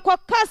 alikuja kwa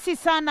kasi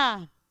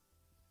sana.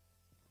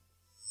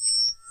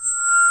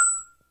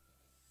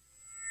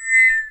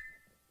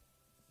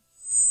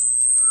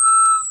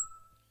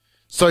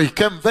 So he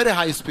came very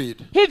high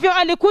speed, Hivyo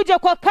alikuja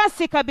kwa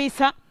kasi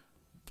kabisa,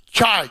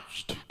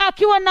 charged.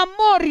 akiwa na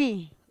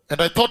mori,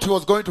 And I thought he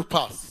was going to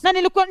pass na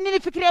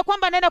nilifikiria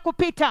kwamba anaenda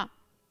kupita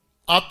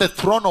at the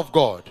throne of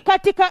God.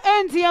 katika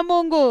enzi ya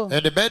Mungu.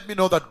 And he made me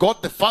know that God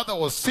the Father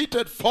was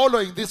seated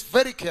following this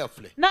very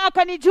carefully. Na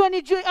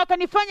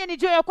akanifanya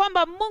nijue ya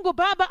kwamba Mungu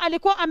Baba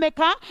alikuwa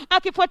amekaa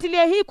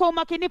akifuatilia hii kwa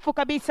umakinifu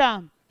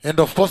kabisa. And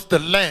of course the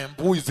Lamb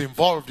who is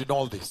involved in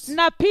all this,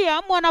 Na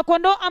pia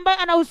mwanakondoo ambaye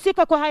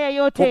anahusika kwa haya who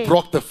yote,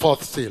 broke the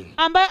fourth seal.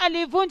 ambaye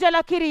alivunja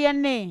lakiri ya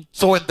 4.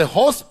 So when the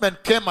horseman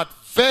came at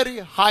very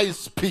high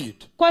speed,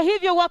 Kwa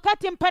hivyo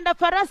wakati mpanda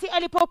farasi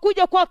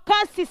alipokuja kwa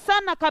kasi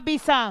sana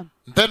kabisa,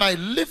 then I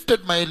lifted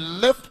my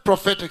left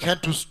prophetic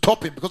hand to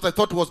stop him because I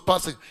thought he was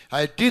passing.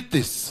 I did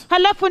this.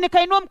 halafu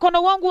nikainua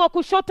mkono wangu wa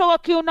kushoto wa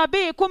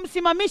kiunabii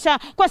kumsimamisha,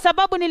 kwa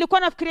sababu nilikuwa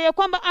nafikiria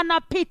kwamba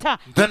anapita.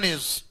 Then he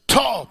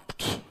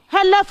stopped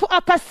Halafu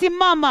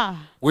akasimama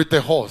with the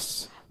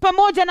horse.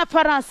 pamoja na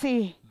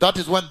farasi. That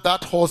is when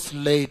that horse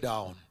lay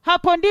down.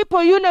 Hapo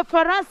ndipo yule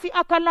farasi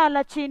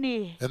akalala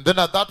chini. And then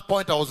at that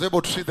point I was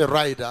able to see the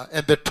rider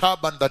and the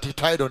turban that he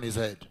tied on his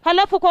head.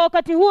 Halafu kwa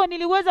wakati huo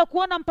niliweza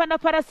kuona mpanda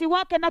farasi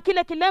wake na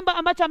kile kilemba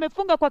ambacho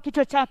amefunga kwa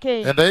kichwa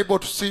chake. And able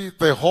to see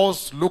the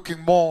horse looking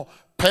more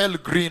pale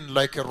green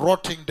like a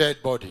rotting dead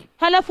body.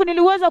 Halafu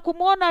niliweza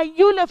kumwona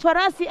yule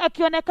farasi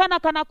akionekana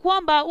kana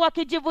kwamba wa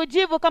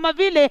kijivujivu, kama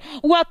vile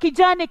wa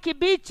kijani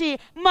kibichi,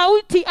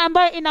 mauti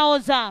ambayo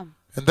inaoza.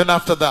 And then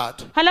after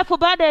that, Halafu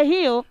baada ya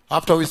hiyo,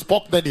 after we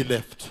spoke, then he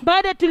left.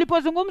 baada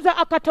tulipozungumza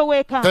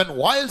akatoweka. Then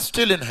while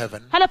still in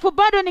heaven, Halafu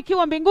bado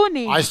nikiwa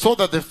mbinguni, I saw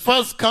that the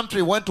first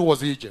country he went to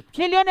was Egypt.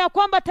 niliona ya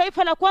kwamba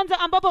taifa la kwanza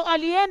ambapo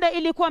alienda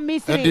ilikuwa And he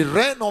Misri,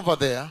 ran over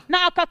there.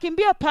 na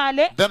akakimbia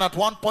pale. Then at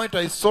one point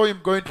I saw him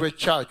going to a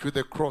church with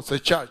a cross, a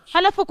church.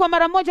 Halafu kwa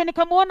mara moja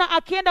nikamwona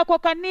akienda kwa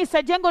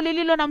kanisa, jengo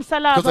lililo na Because I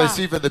msalaba,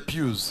 see even the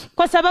pews.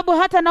 kwa sababu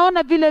hata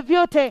naona vile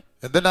vyote.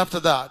 And then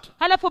after that,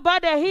 Halafu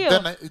baada ya hiyo,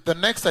 the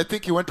next I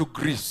think he went to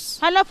Greece.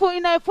 halafu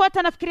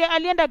inayofuata nafikiria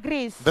alienda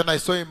Greece. Then I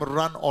saw him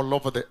run all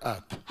over the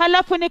earth.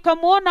 Halafu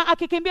nikamwona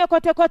akikimbia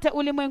kote kote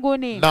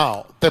ulimwenguni.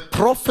 Now, the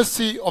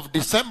prophecy of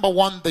December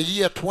 1, the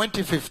year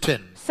 2015.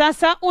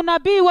 Sasa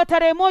unabii wa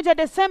tarehe 1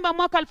 Desemba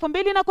mwaka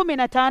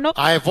 2015,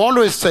 I have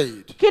always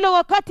said kila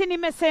wakati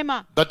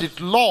nimesema that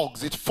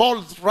it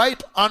falls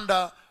right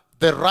under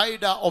the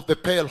rider of the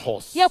pale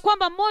horse. ya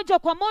kwamba moja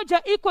kwa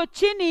moja iko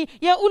chini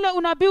ya ule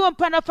unabii wa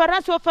mpanda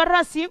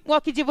farasi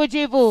wa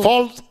kijivujivu.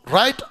 Falls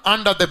right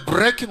under the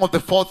breaking of the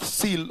fourth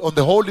seal on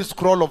the holy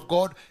scroll of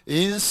God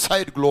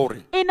inside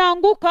glory.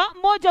 Inaanguka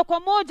moja kwa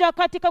moja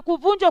katika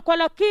kuvunjwa kwa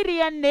lakiri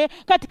ya 4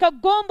 katika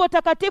gombo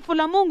takatifu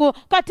la Mungu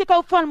katika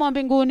ufalme wa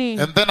mbinguni.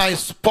 And then I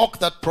spoke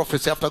that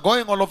prophecy after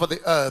going all over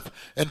the earth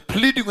and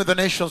pleading with the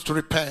nations to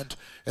repent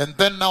And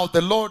then now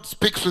the Lord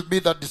speaks with me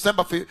that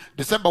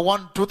December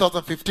 1,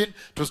 2015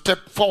 to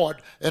step forward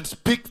and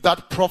speak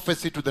that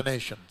prophecy to the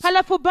nations.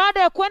 Halafu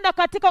baada ya kwenda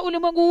katika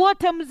ulimwengu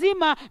wote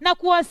mzima na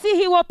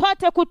kuwasihi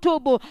wapate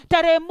kutubu,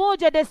 tarehe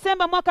 1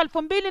 Desemba mwaka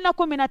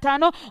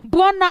 2015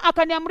 Bwana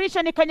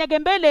akaniamrisha nikanyage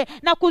mbele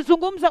na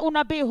kuzungumza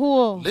unabii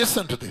huo.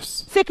 Listen to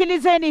this.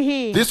 Sikilizeni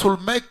hii. This will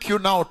make you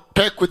now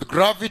take with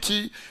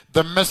gravity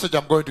the message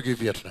I'm going to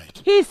give you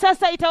tonight. Hii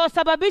sasa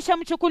itawasababisha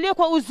mchukulie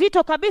kwa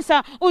uzito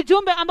kabisa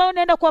ujumbe ambao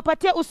naenda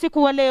kuwapatia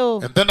usiku wa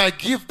leo. And then I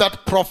give that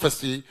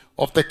prophecy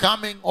of the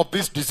coming of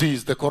this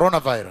disease, the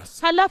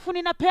coronavirus. Halafu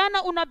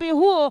ninapeana unabii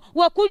huo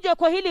wa kuja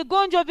kwa hili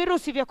gonjwa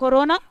virusi vya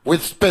corona.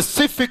 With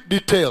specific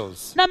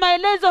details. Na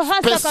maelezo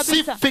hasa kabisa.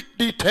 Specific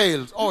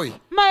details. Oi.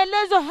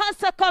 Maelezo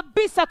hasa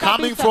kabisa.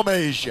 Coming from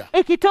Asia.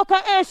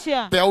 Ikitoka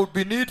Asia. There would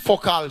be need for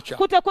culture.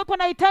 Kutakuwepo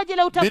na hitaji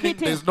la utafiti. Meaning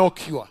there's no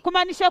cure.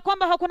 Kumaanisha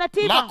kwamba hakuna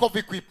tiba. Lack of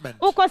equipment.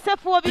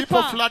 Ukosefu wa vifaa.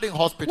 People flooding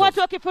hospitals. Watu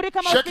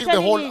wakifurika shaking the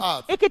whole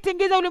earth.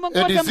 Ikitingiza ulimwengu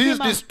wote mzima. A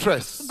disease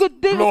distress.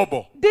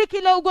 Global.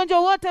 Diki la ugonjwa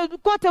wote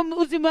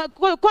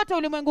kote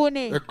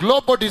ulimwenguni. A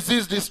global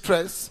disease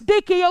distress.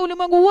 Diki ya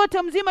ulimwengu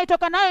wote mzima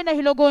itokanayo na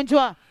hilo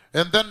gonjwa.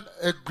 And then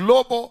a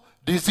global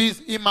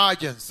disease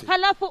emergency.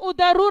 Halafu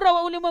udharura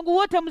wa ulimwengu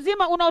wote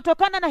mzima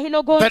unaotokana na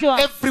hilo gonjwa.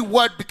 That every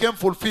word became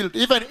fulfilled.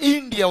 Even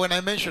India, when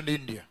I mentioned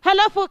India.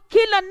 Halafu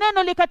kila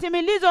neno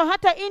likatimilizwa,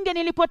 hata India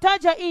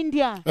nilipotaja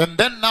India. And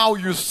then now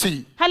you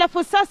see.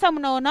 Halafu sasa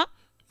mnaona.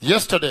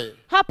 Yesterday.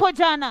 Hapo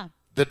jana.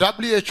 The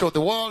WHO, the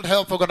World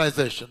Health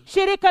Organization.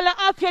 Shirika la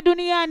afya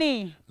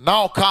duniani.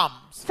 Now comes.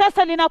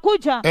 Sasa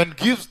linakuja. And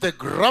gives the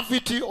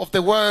gravity of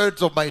the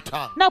words of my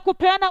tongue. Na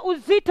kupeana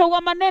uzito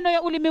wa maneno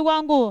ya ulimi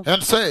wangu.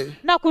 And say.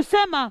 Na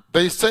kusema.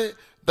 They say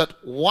that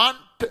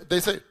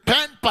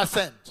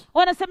 10%.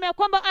 Wanasema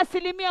kwamba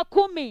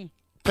 10%.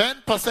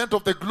 10%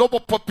 of the global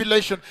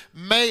population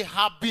may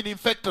have been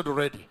infected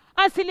already.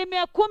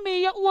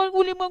 10% ya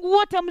ulimwengu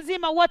wote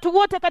mzima, watu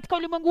wote katika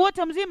ulimwengu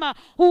wote mzima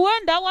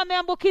huenda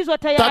wameambukizwa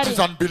tayari. That is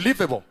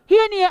unbelievable.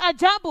 Hiyo ni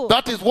ajabu.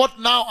 That is what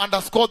now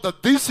underscores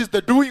that this is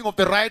the doing of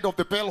the ride of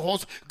the pale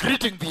horse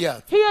greeting the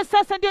earth. Hiyo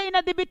sasa ndio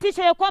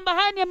inadhibitisha ya kwamba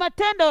haya ni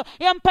matendo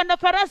ya mpanda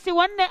farasi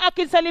wanne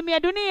akisalimia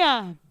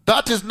dunia.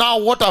 That is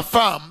now what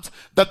affirms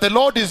that the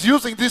Lord is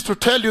using this to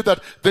tell you that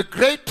the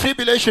great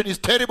tribulation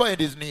is terrible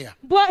and is near.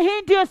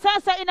 Hii ndio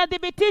sasa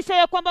inadhibitisha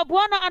ya kwamba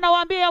Bwana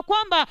anawaambia ya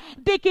kwamba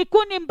dhiki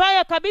kuu ni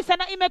mbaya kabisa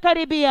na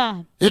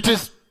imekaribia. It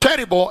is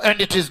terrible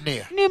and it is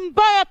near. Ni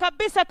mbaya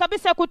kabisa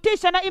kabisa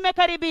kutisha na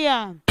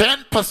imekaribia.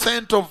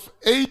 10% of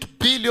 8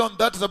 billion,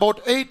 that is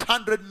about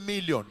 800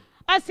 million.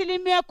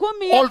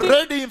 10%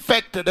 already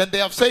infected, and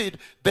they have said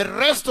the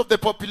rest of the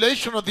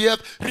population of the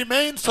earth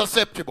remains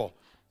susceptible.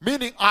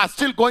 Meaning are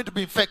still going to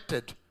be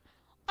infected.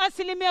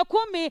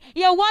 10%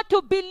 ya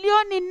watu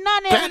bilioni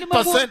 8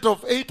 ulimwenguni. 10%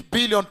 of 8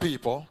 billion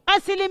people.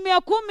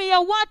 10% ya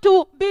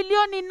watu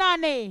bilioni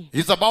 8.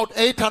 Is about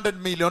 800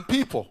 million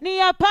people. Ni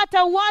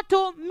yapata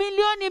watu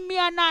milioni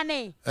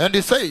 800. And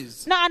he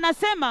says. Na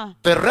anasema.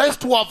 The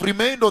rest who have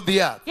remained on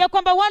the earth. Ya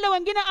kwamba wale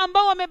wengine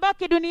ambao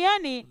wamebaki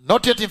duniani.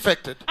 Not yet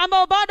infected.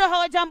 Ambao bado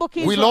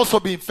hawajaambukizwa. Will also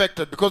be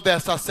infected because they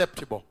are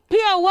susceptible.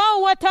 Pia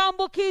wao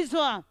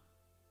wataambukizwa.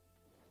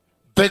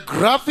 The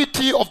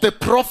gravity of the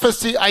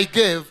prophecy I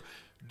gave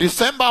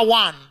December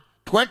 1,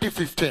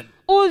 2015.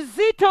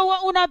 Uzito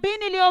wa unabii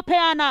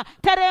niliopeana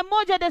tarehe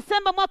 1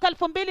 Desemba mwaka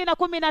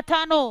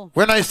 2015.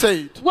 When I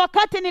said.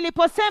 Wakati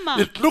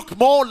niliposema. It looked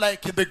more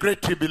like in the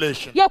great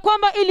tribulation. Ya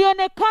kwamba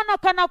ilionekana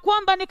kana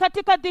kwamba ni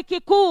katika dhiki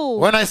kuu.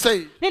 When I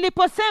said.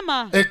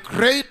 Niliposema. A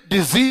great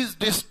disease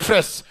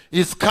distress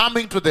is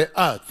coming to the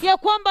earth. Ya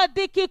kwamba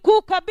dhiki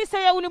kuu kabisa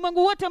ya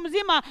ulimwengu wote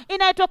mzima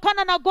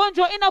inayotokana na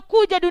gonjwa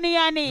inakuja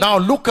duniani. Now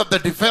look at the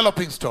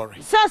developing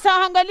story. Sasa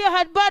angalia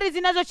habari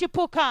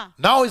zinazochipuka.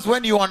 Now is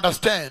when you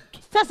understand.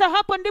 Sasa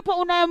hapo ndipo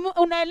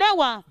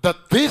unaelewa. That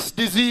this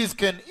disease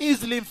can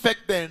easily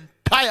infect the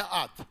entire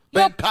earth.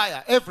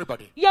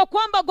 Everybody. Ya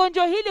kwamba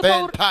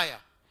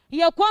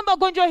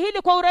gonjwa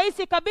hili kwa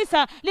urahisi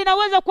kabisa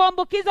linaweza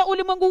kuambukiza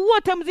ulimwengu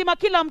wote mzima,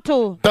 kila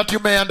mtu. That you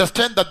may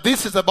understand that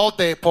this is about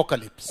the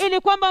apocalypse. Ili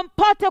kwamba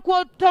mpate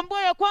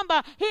kutambua ya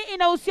kwamba hii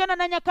inahusiana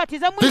na nyakati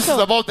za mwisho. This is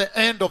about the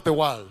end of the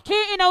world.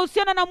 Hii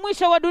inahusiana na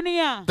mwisho wa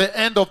dunia. The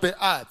end of the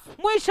earth.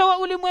 Mwisho wa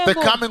ulimwengu.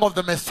 The coming of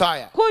the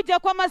Messiah. Kuja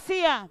kwa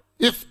Masia.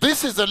 If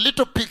this is a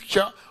little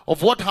picture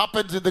of what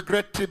happens in the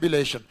Great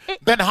Tribulation,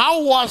 then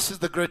how worse is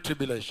the Great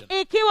Tribulation?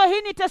 Ikiwa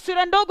hii ni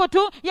taswira ndogo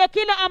tu ya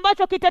kila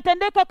ambacho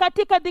kitatendeka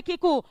katika dhiki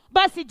kuu,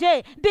 basi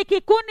je,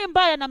 dhiki kuu ni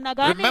mbaya namna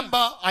gani?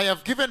 Remember, I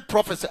have given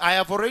prophecy. I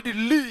have already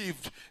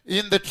lived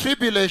in the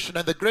tribulation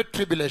and the Great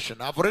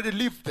Tribulation. I've already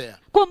lived there.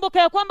 Kumbuka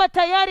ya kwamba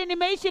tayari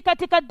nimeishi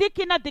katika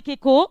dhiki na dhiki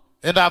kuu.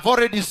 And I've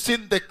already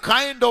seen the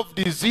kind of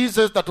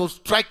diseases that will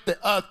strike the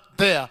earth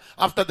there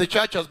after the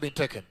church has been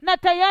taken. Na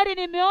tayari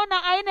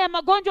nimeona aina ya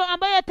magonjwa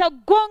ambayo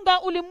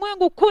yatagonga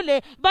ulimwengu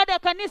kule baada ya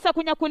kanisa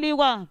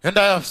kunyakuliwa. And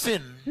I have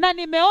seen. Na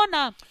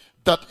nimeona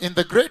that in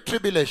the Great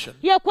Tribulation.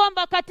 Ya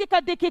kwamba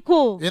katika dhiki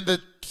kuu. In the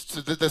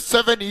the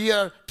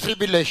 7-year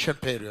tribulation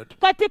period,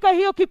 katika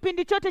hiyo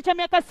kipindi chote cha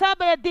miaka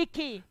 7 ya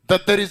dhiki,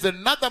 that there is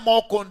another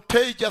more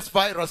contagious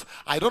virus.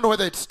 I don't know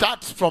whether it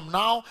starts from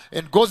now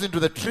and goes into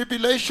the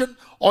tribulation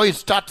or it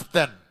starts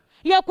then.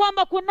 ya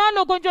kwamba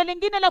kunalo gonjwa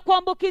lingine la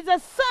kuambukiza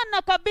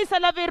sana kabisa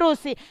la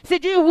virusi.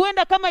 Sijui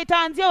huenda kama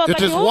itaanzia It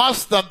wakati is huu.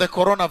 worse than the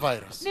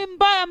coronavirus. Ni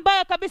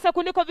mbaya kabisa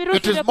kuliko virusi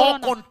It is vya more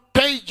corona.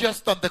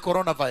 contagious than the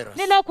coronavirus.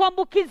 Ni la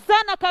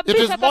kuambukizana It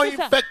kabisa is more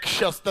kabisa.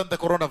 infectious than the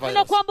Ni la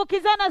coronavirus.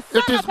 kuambukizana It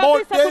sana is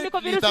more kabisa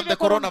kuliko deadly virusi than vya the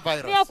corona.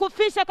 coronavirus. Ni ya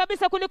kufisha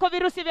kabisa kuliko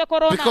virusi vya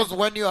corona. Because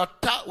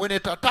when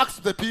it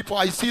attacks the people,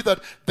 I see that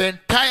the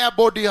entire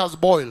body has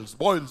boils.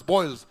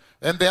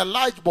 And they are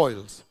large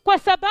boils. Kwa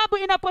sababu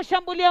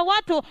inaposhambulia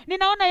watu,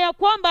 ninaona ya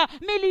kwamba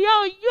mili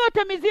yao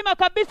yote mizima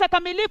kabisa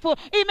kamilifu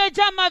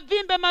imejaa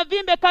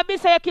mavimbe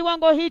kabisa ya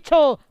kiwango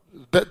hicho.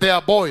 They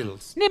are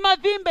boils. Ni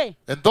mavimbe.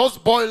 And those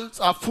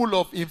boils are full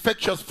of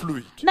infectious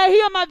fluid. Na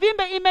hiyo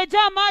mavimbe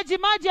imejaa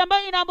maji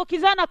ambayo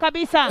inaambukizana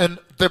kabisa. And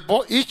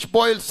each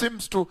boil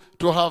seems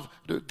to have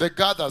the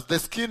gathers. The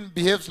skin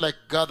behaves like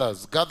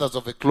gathers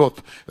of a cloth.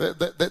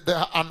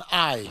 An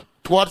eye.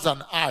 Towards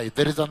an eye.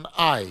 There is an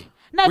eye.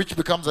 Which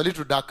becomes a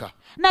little darker.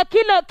 Na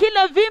kila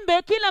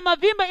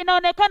mavimbe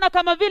inaonekana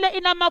kama vile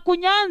ina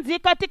makunyanzi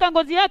katika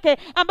ngozi yake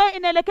ambayo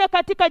inaelekea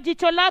katika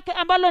jicho lake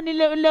ambalo ni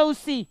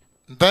leusi.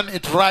 Then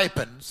it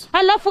ripens.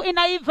 Halafu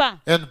inaiva.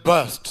 And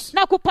bursts.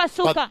 Na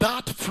kupasuka. But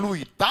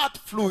that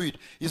fluid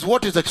is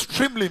what is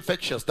extremely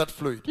infectious, that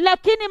fluid.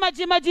 Lakini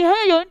maji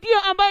hayo ndio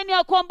ambayo ni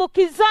ya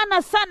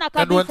kuambukizana sana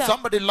kabisa. And when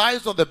somebody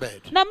lies on the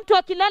bed, na mtu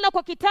akilala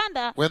kwa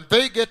kitanda, when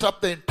they get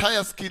up, the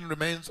entire skin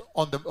remains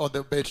on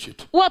the bed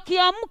sheet.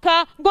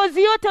 Wakiamka,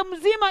 ngozi yote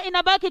mzima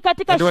inabaki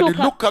katika shuka. And when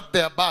you look at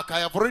their back, I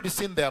have already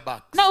seen their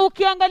backs. Na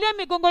ukiangalia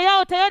migongo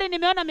yao, tayari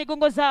nimeona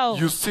migongo zao.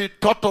 You see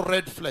total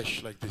red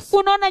flesh like this.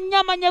 Unaona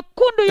nyama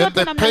nyekundu yote and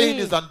the pain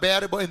is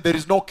unbearable and there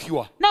is no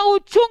cure. Na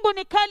uchungu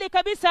ni kali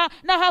kabisa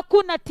na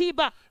hakuna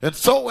tiba. And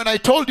so when I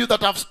told you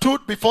that I've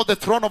stood before the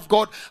throne of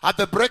God at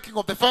the breaking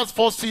of the first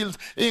 4 seals,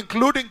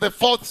 including the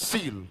 4th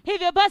seal.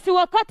 Hivyo basi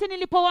wakati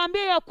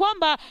nilipowaambia ya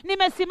kwamba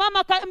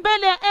nimesimama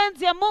mbele ya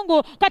enzi ya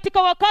Mungu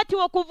katika wakati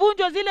wa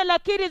kuvunjwa zile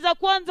lakiri za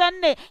kwanza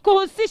 4,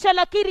 kuhusisha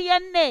lakiri ya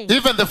 4.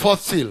 Even the 4th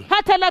seal.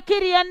 Hata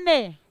lakiri ya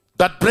 4.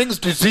 That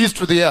brings disease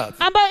to the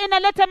earth. Ambayo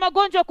inaleta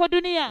magonjwa kwa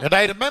dunia. And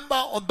I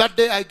remember on that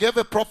day I gave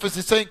a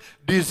prophecy saying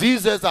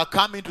diseases are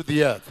coming to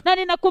the earth. Na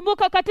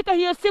ninakumbuka katika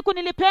hiyo siku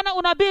nilipeana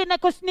unabii na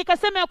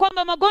nikasema ya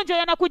kwamba magonjwa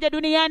yanakuja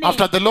duniani.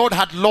 After the Lord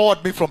had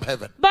lowered me from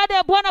heaven. Baada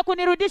ya Bwana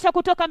kunirudisha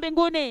kutoka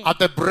mbinguni. At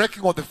the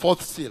breaking of the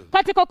 4th seal.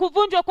 Katika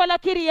kuvunjwa kwa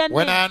lakiri ya 4.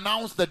 When I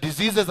announced that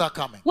diseases are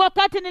coming.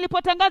 Wakati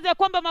nilipotangaza ya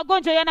kwamba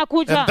magonjwa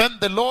yanakuja. And then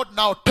the Lord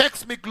now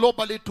takes me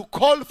globally to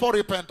call for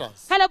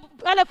repentance.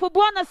 Halafu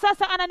Bwana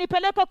sasa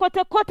ananipeleka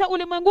kote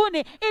ulimwenguni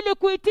ili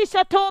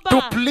kuitisha toba.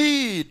 To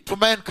plead to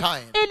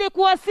mankind. Ili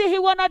kuwasihi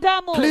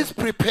wanadamu. Please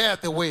prepare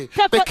the way.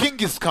 The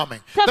King is coming.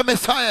 The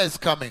Messiah is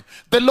coming.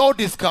 The Lord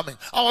is coming.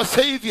 Our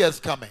Savior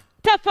is coming.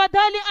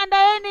 Tafadhali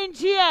andaeni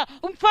njia.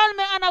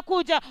 Mfalme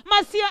anakuja.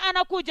 Masia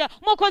anakuja.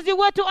 Mwokozi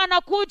wetu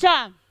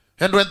anakuja.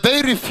 And when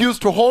they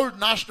refused to hold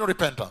national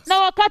repentance, na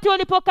wakati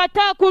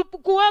walipokataa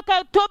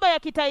kuweka toba ya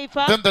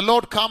kitaifa, then the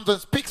Lord comes and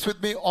speaks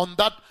with me on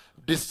that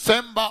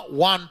December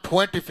 1,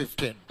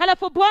 2015.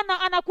 Halafu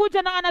Bwana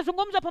anakuja na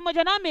anazungumza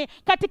pamoja nami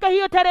katika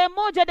hiyo tarehe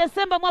 1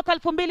 Desemba mwaka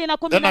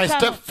 2015. Then I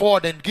step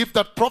forward and give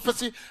that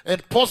prophecy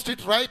and post it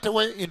right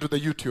away into the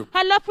YouTube.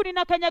 Halafu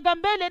ninakanyaga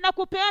mbele na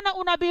kupeana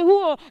unabii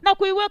huo na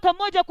kuiweka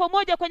moja kwa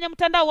moja kwenye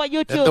mtandao wa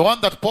YouTube. And the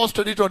one that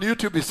posted it on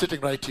YouTube is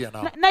sitting right here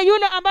now. Na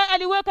yule ambaye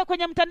aliweka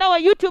kwenye mtandao wa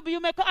YouTube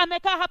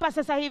amekaa hapa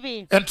sasa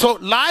hivi. And so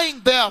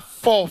lying there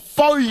for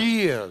 4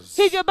 years.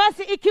 Hivyo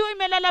basi ikiwa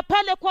imelala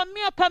pale kwa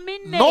miaka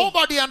 4.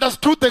 Nobody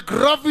understood the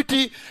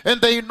gravity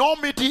and the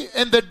enormity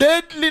and the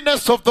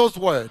deadliness of those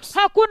words.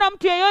 Hakuna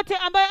mtu yeyote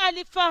ambaye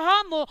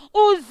alifahamu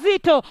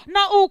uzito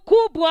na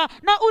ukubwa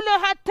na ule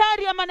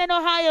hatari ya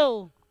maneno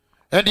hayo.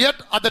 And yet,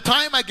 at the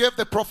time I gave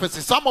the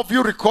prophecy, some of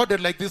you recorded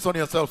like this on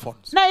your cell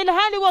phones. Na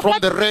ilhali wakati,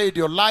 from the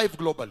radio, live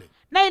globally.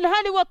 Na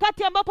ilhali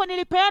wakati ambapo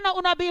nilipeana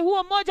unabii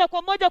huo moja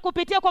kwa moja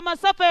kupitia kwa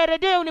masafa ya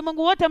redio ya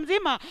ulimwengu wote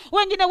mzima,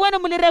 wengine wenu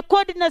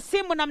mlirekodi na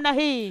simu namna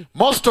hii.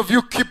 Most of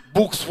you keep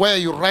books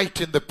where you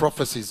write in the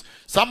prophecies.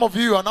 Some of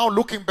you are now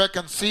looking back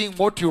and seeing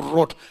what you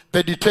wrote,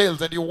 the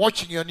details, and you're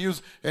watching your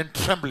news and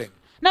trembling.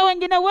 Na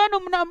wengine wenu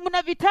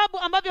mna vitabu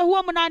ambavyo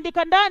huwa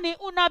mnaandika ndani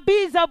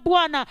unabii za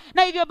Bwana,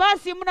 na hivyo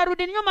basi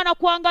mnarudi nyuma na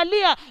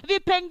kuangalia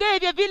vipengele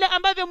vya vile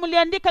ambavyo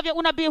mliandika vya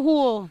unabii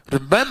huo.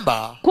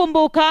 Remember,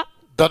 kumbuka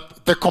that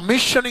the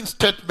commissioning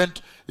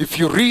statement, if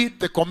you read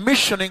the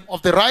commissioning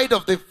of the ride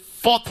of the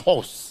 4th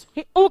horse,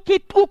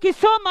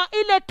 ukisoma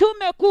ile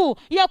tume kuu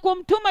ya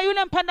kumtuma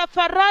yule mpanda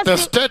farasi, the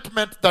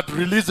statement that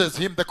releases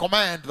him, the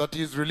command that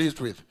he is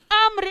released with,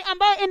 amri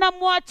ambayo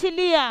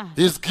inamwachilia,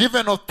 he is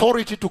given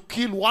authority to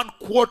kill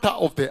 1/4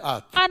 of the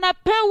earth.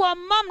 Anapewa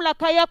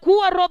mamlaka ya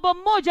kuua robo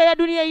moja ya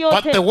dunia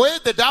yote. But the way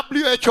the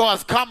WHO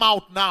has come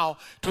out now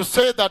to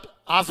say that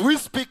as we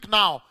speak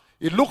now,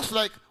 it looks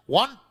like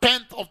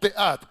 1/10 of the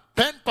earth,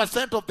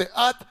 10% of the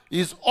earth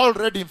is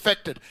already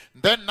infected.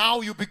 Then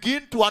now you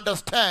begin to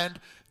understand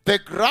the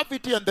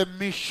gravity and the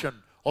mission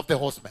of the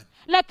horseman.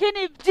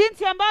 Lakini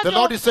jinsi ambavyo The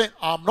Lord is saying,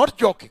 I'm not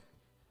joking.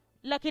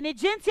 Lakini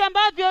jinsi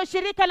ambavyo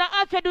shirika la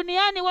afya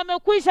duniani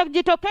wamekwisha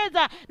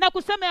kujitokeza na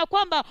kusema ya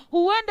kwamba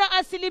huenda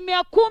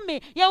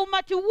 10% ya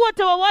umati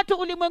wote wa watu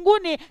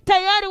ulimwenguni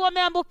tayari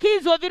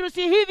wameambukizwa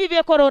virusi hivi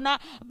vya corona,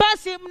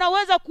 basi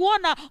mnaweza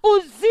kuona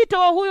uzito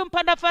wa huyu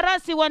mpanda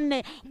farasi wa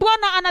 4.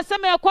 Bwana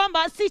anasema ya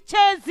kwamba si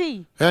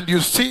chezi. And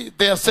you see,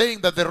 they are saying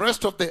that the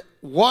rest of the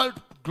world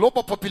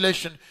global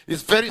population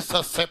is very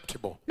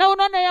susceptible. Na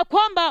unaona ya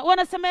kwamba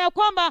wanasema ya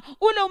kwamba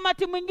ule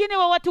umati mwingine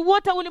wa watu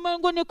wote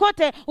ulimwenguni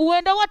kote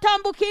huenda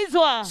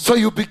wataambukizwa. So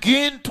you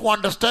begin to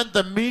understand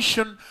the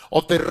mission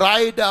of the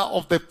rider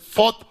of the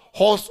fourth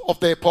horse of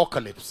the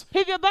apocalypse.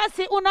 Hivyo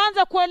basi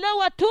unaanza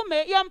kuelewa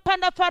tume ya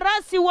mpanda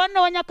farasi wa 4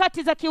 wa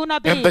nyakati za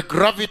kiunabii. And the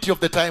gravity of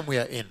the time we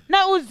are in.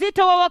 Na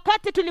uzito wa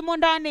wakati tulimo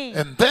ndani.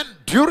 And then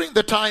during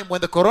the time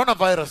when the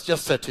coronavirus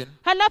just set in.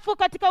 Halafu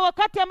katika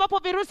wakati ambapo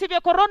virusi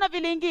vya corona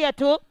viliingia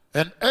tu.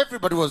 And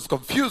everybody was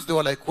confused. They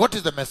were like, what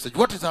is the message?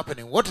 What is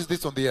happening? What is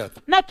this on the earth?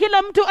 Na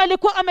kila mtu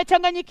alikuwa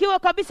amechanganyikiwa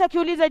kabisa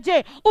akiuliza,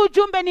 je,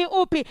 ujumbe ni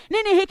upi?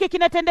 Nini hiki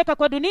kinatendeka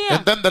kwa dunia?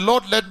 And then the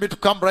Lord led me to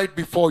come right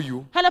before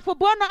you. Halafu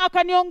Bwana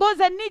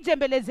akaniongoza nije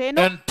mbele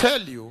zenu. And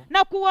tell you.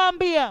 Na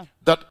kuwaambia.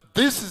 That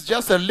this is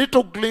just a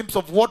little glimpse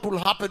of what will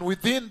happen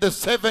within the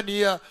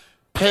 7-year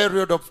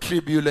period of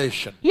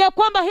tribulation. Ya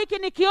kwamba hiki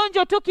ni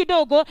kionjo tu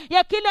kidogo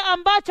ya kile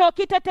ambacho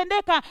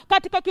kitatendeka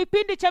katika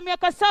kipindi cha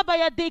miaka 7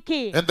 ya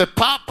dhiki. And the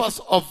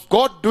purpose of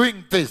God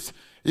doing this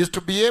is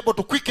to be able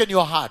to quicken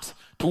your hearts,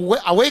 to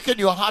awaken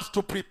your hearts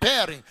to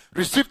preparing,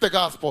 receive the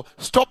gospel,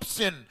 stop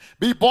sin,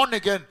 be born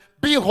again,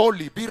 be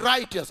holy, be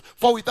righteous.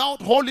 For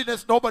without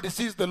holiness nobody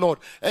sees the Lord.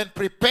 And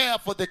prepare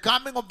for the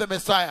coming of the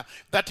Messiah,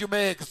 that you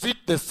may exit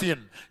the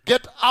sin.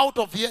 Get out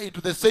of here into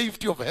the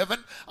safety of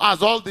heaven,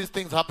 as all these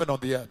things happen on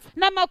the earth.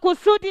 Na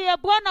makusudi ya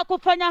Bwana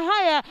kufanya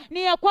haya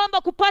ni ya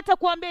kwamba kupata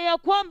kuambia ya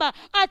kwamba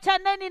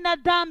achaneni na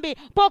dhambi,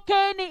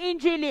 pokeeni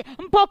injili,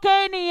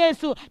 mpokeeni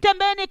Yesu,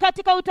 tembeni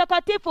katika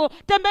utakatifu,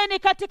 tembeni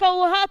katika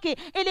uhaki,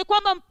 ili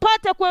kwamba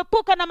mpate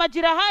kuepuka na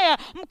majira haya,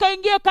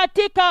 mkaingia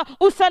katika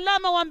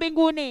usalama wa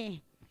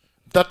mbinguni.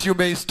 That you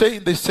may stay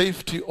in the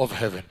safety of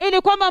heaven.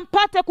 Ili kwamba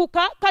mpate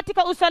kukaa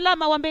katika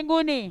usalama wa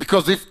mbinguni.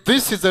 Because if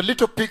this is a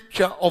little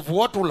picture of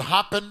what will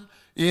happen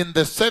in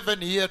the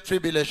 7-year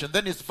tribulation,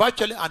 then it's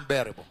virtually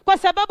unbearable. Kwa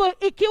sababu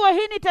ikiwa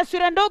hii ni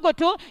taswira ndogo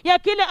tu ya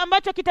kile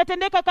ambacho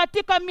kitatendeka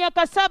katika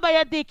miaka 7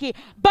 ya dhiki,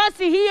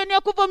 basi hiyo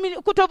ni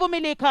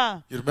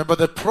kutovumilika. You remember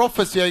the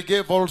prophecy I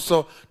gave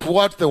also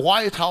towards the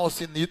White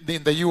House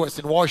in the US,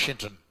 in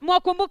Washington.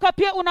 Mwakumbuka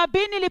pia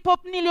unabii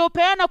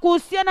niliopeana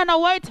kuhusiana na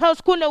White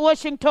House kule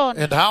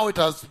Washington. And how it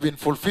has been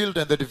fulfilled,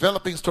 and the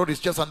developing story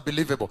is just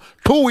unbelievable.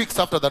 2 weeks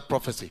after that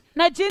prophecy.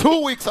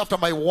 2 weeks after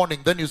my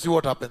warning, then you see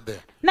what happened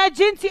there. Na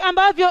jinsi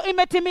ambavyo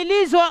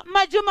imetimilizwa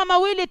majuma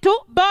 2 tu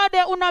baada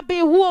ya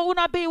unabii huo,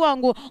 unabii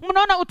wangu.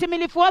 Mnaona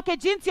utimilifu wake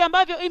jinsi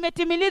ambavyo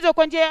imetimilizwa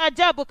kwa njia ya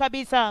ajabu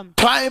kabisa.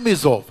 Time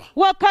is over.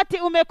 Wakati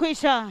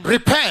umekwisha.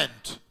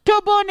 Repent.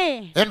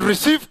 Tubuni. And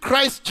receive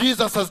Christ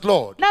Jesus as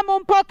Lord. Na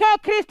mumpokee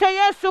Kristo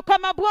Yesu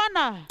kama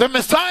Bwana. The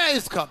Messiah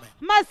is coming.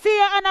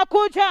 Masia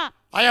anakuja.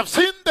 I have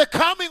seen the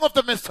coming of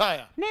the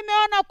Messiah.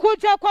 Nimeona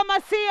kuja kwa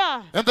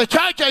Masia. And the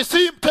church I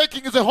see him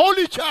taking is a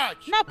holy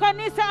church. Na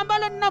kanisa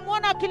ambalo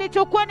ninamuona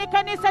akilichukua ni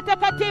kanisa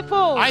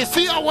takatifu. I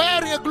see her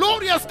wearing a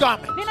glorious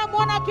garment.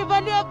 Ninamuona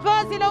akivalia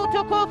vazi la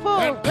utukufu.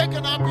 And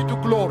taken up into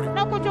glory.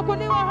 Na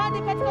kuchukuliwa hadi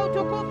katika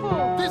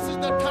utukufu. This is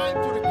the time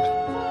to